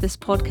 subscribe to this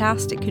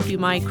podcast. It could be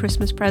my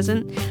Christmas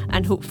present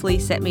and hopefully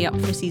set me up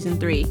for season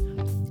 3.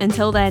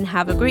 Until then,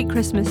 have a great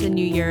Christmas and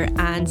New Year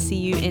and see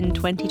you in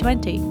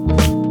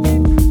 2020.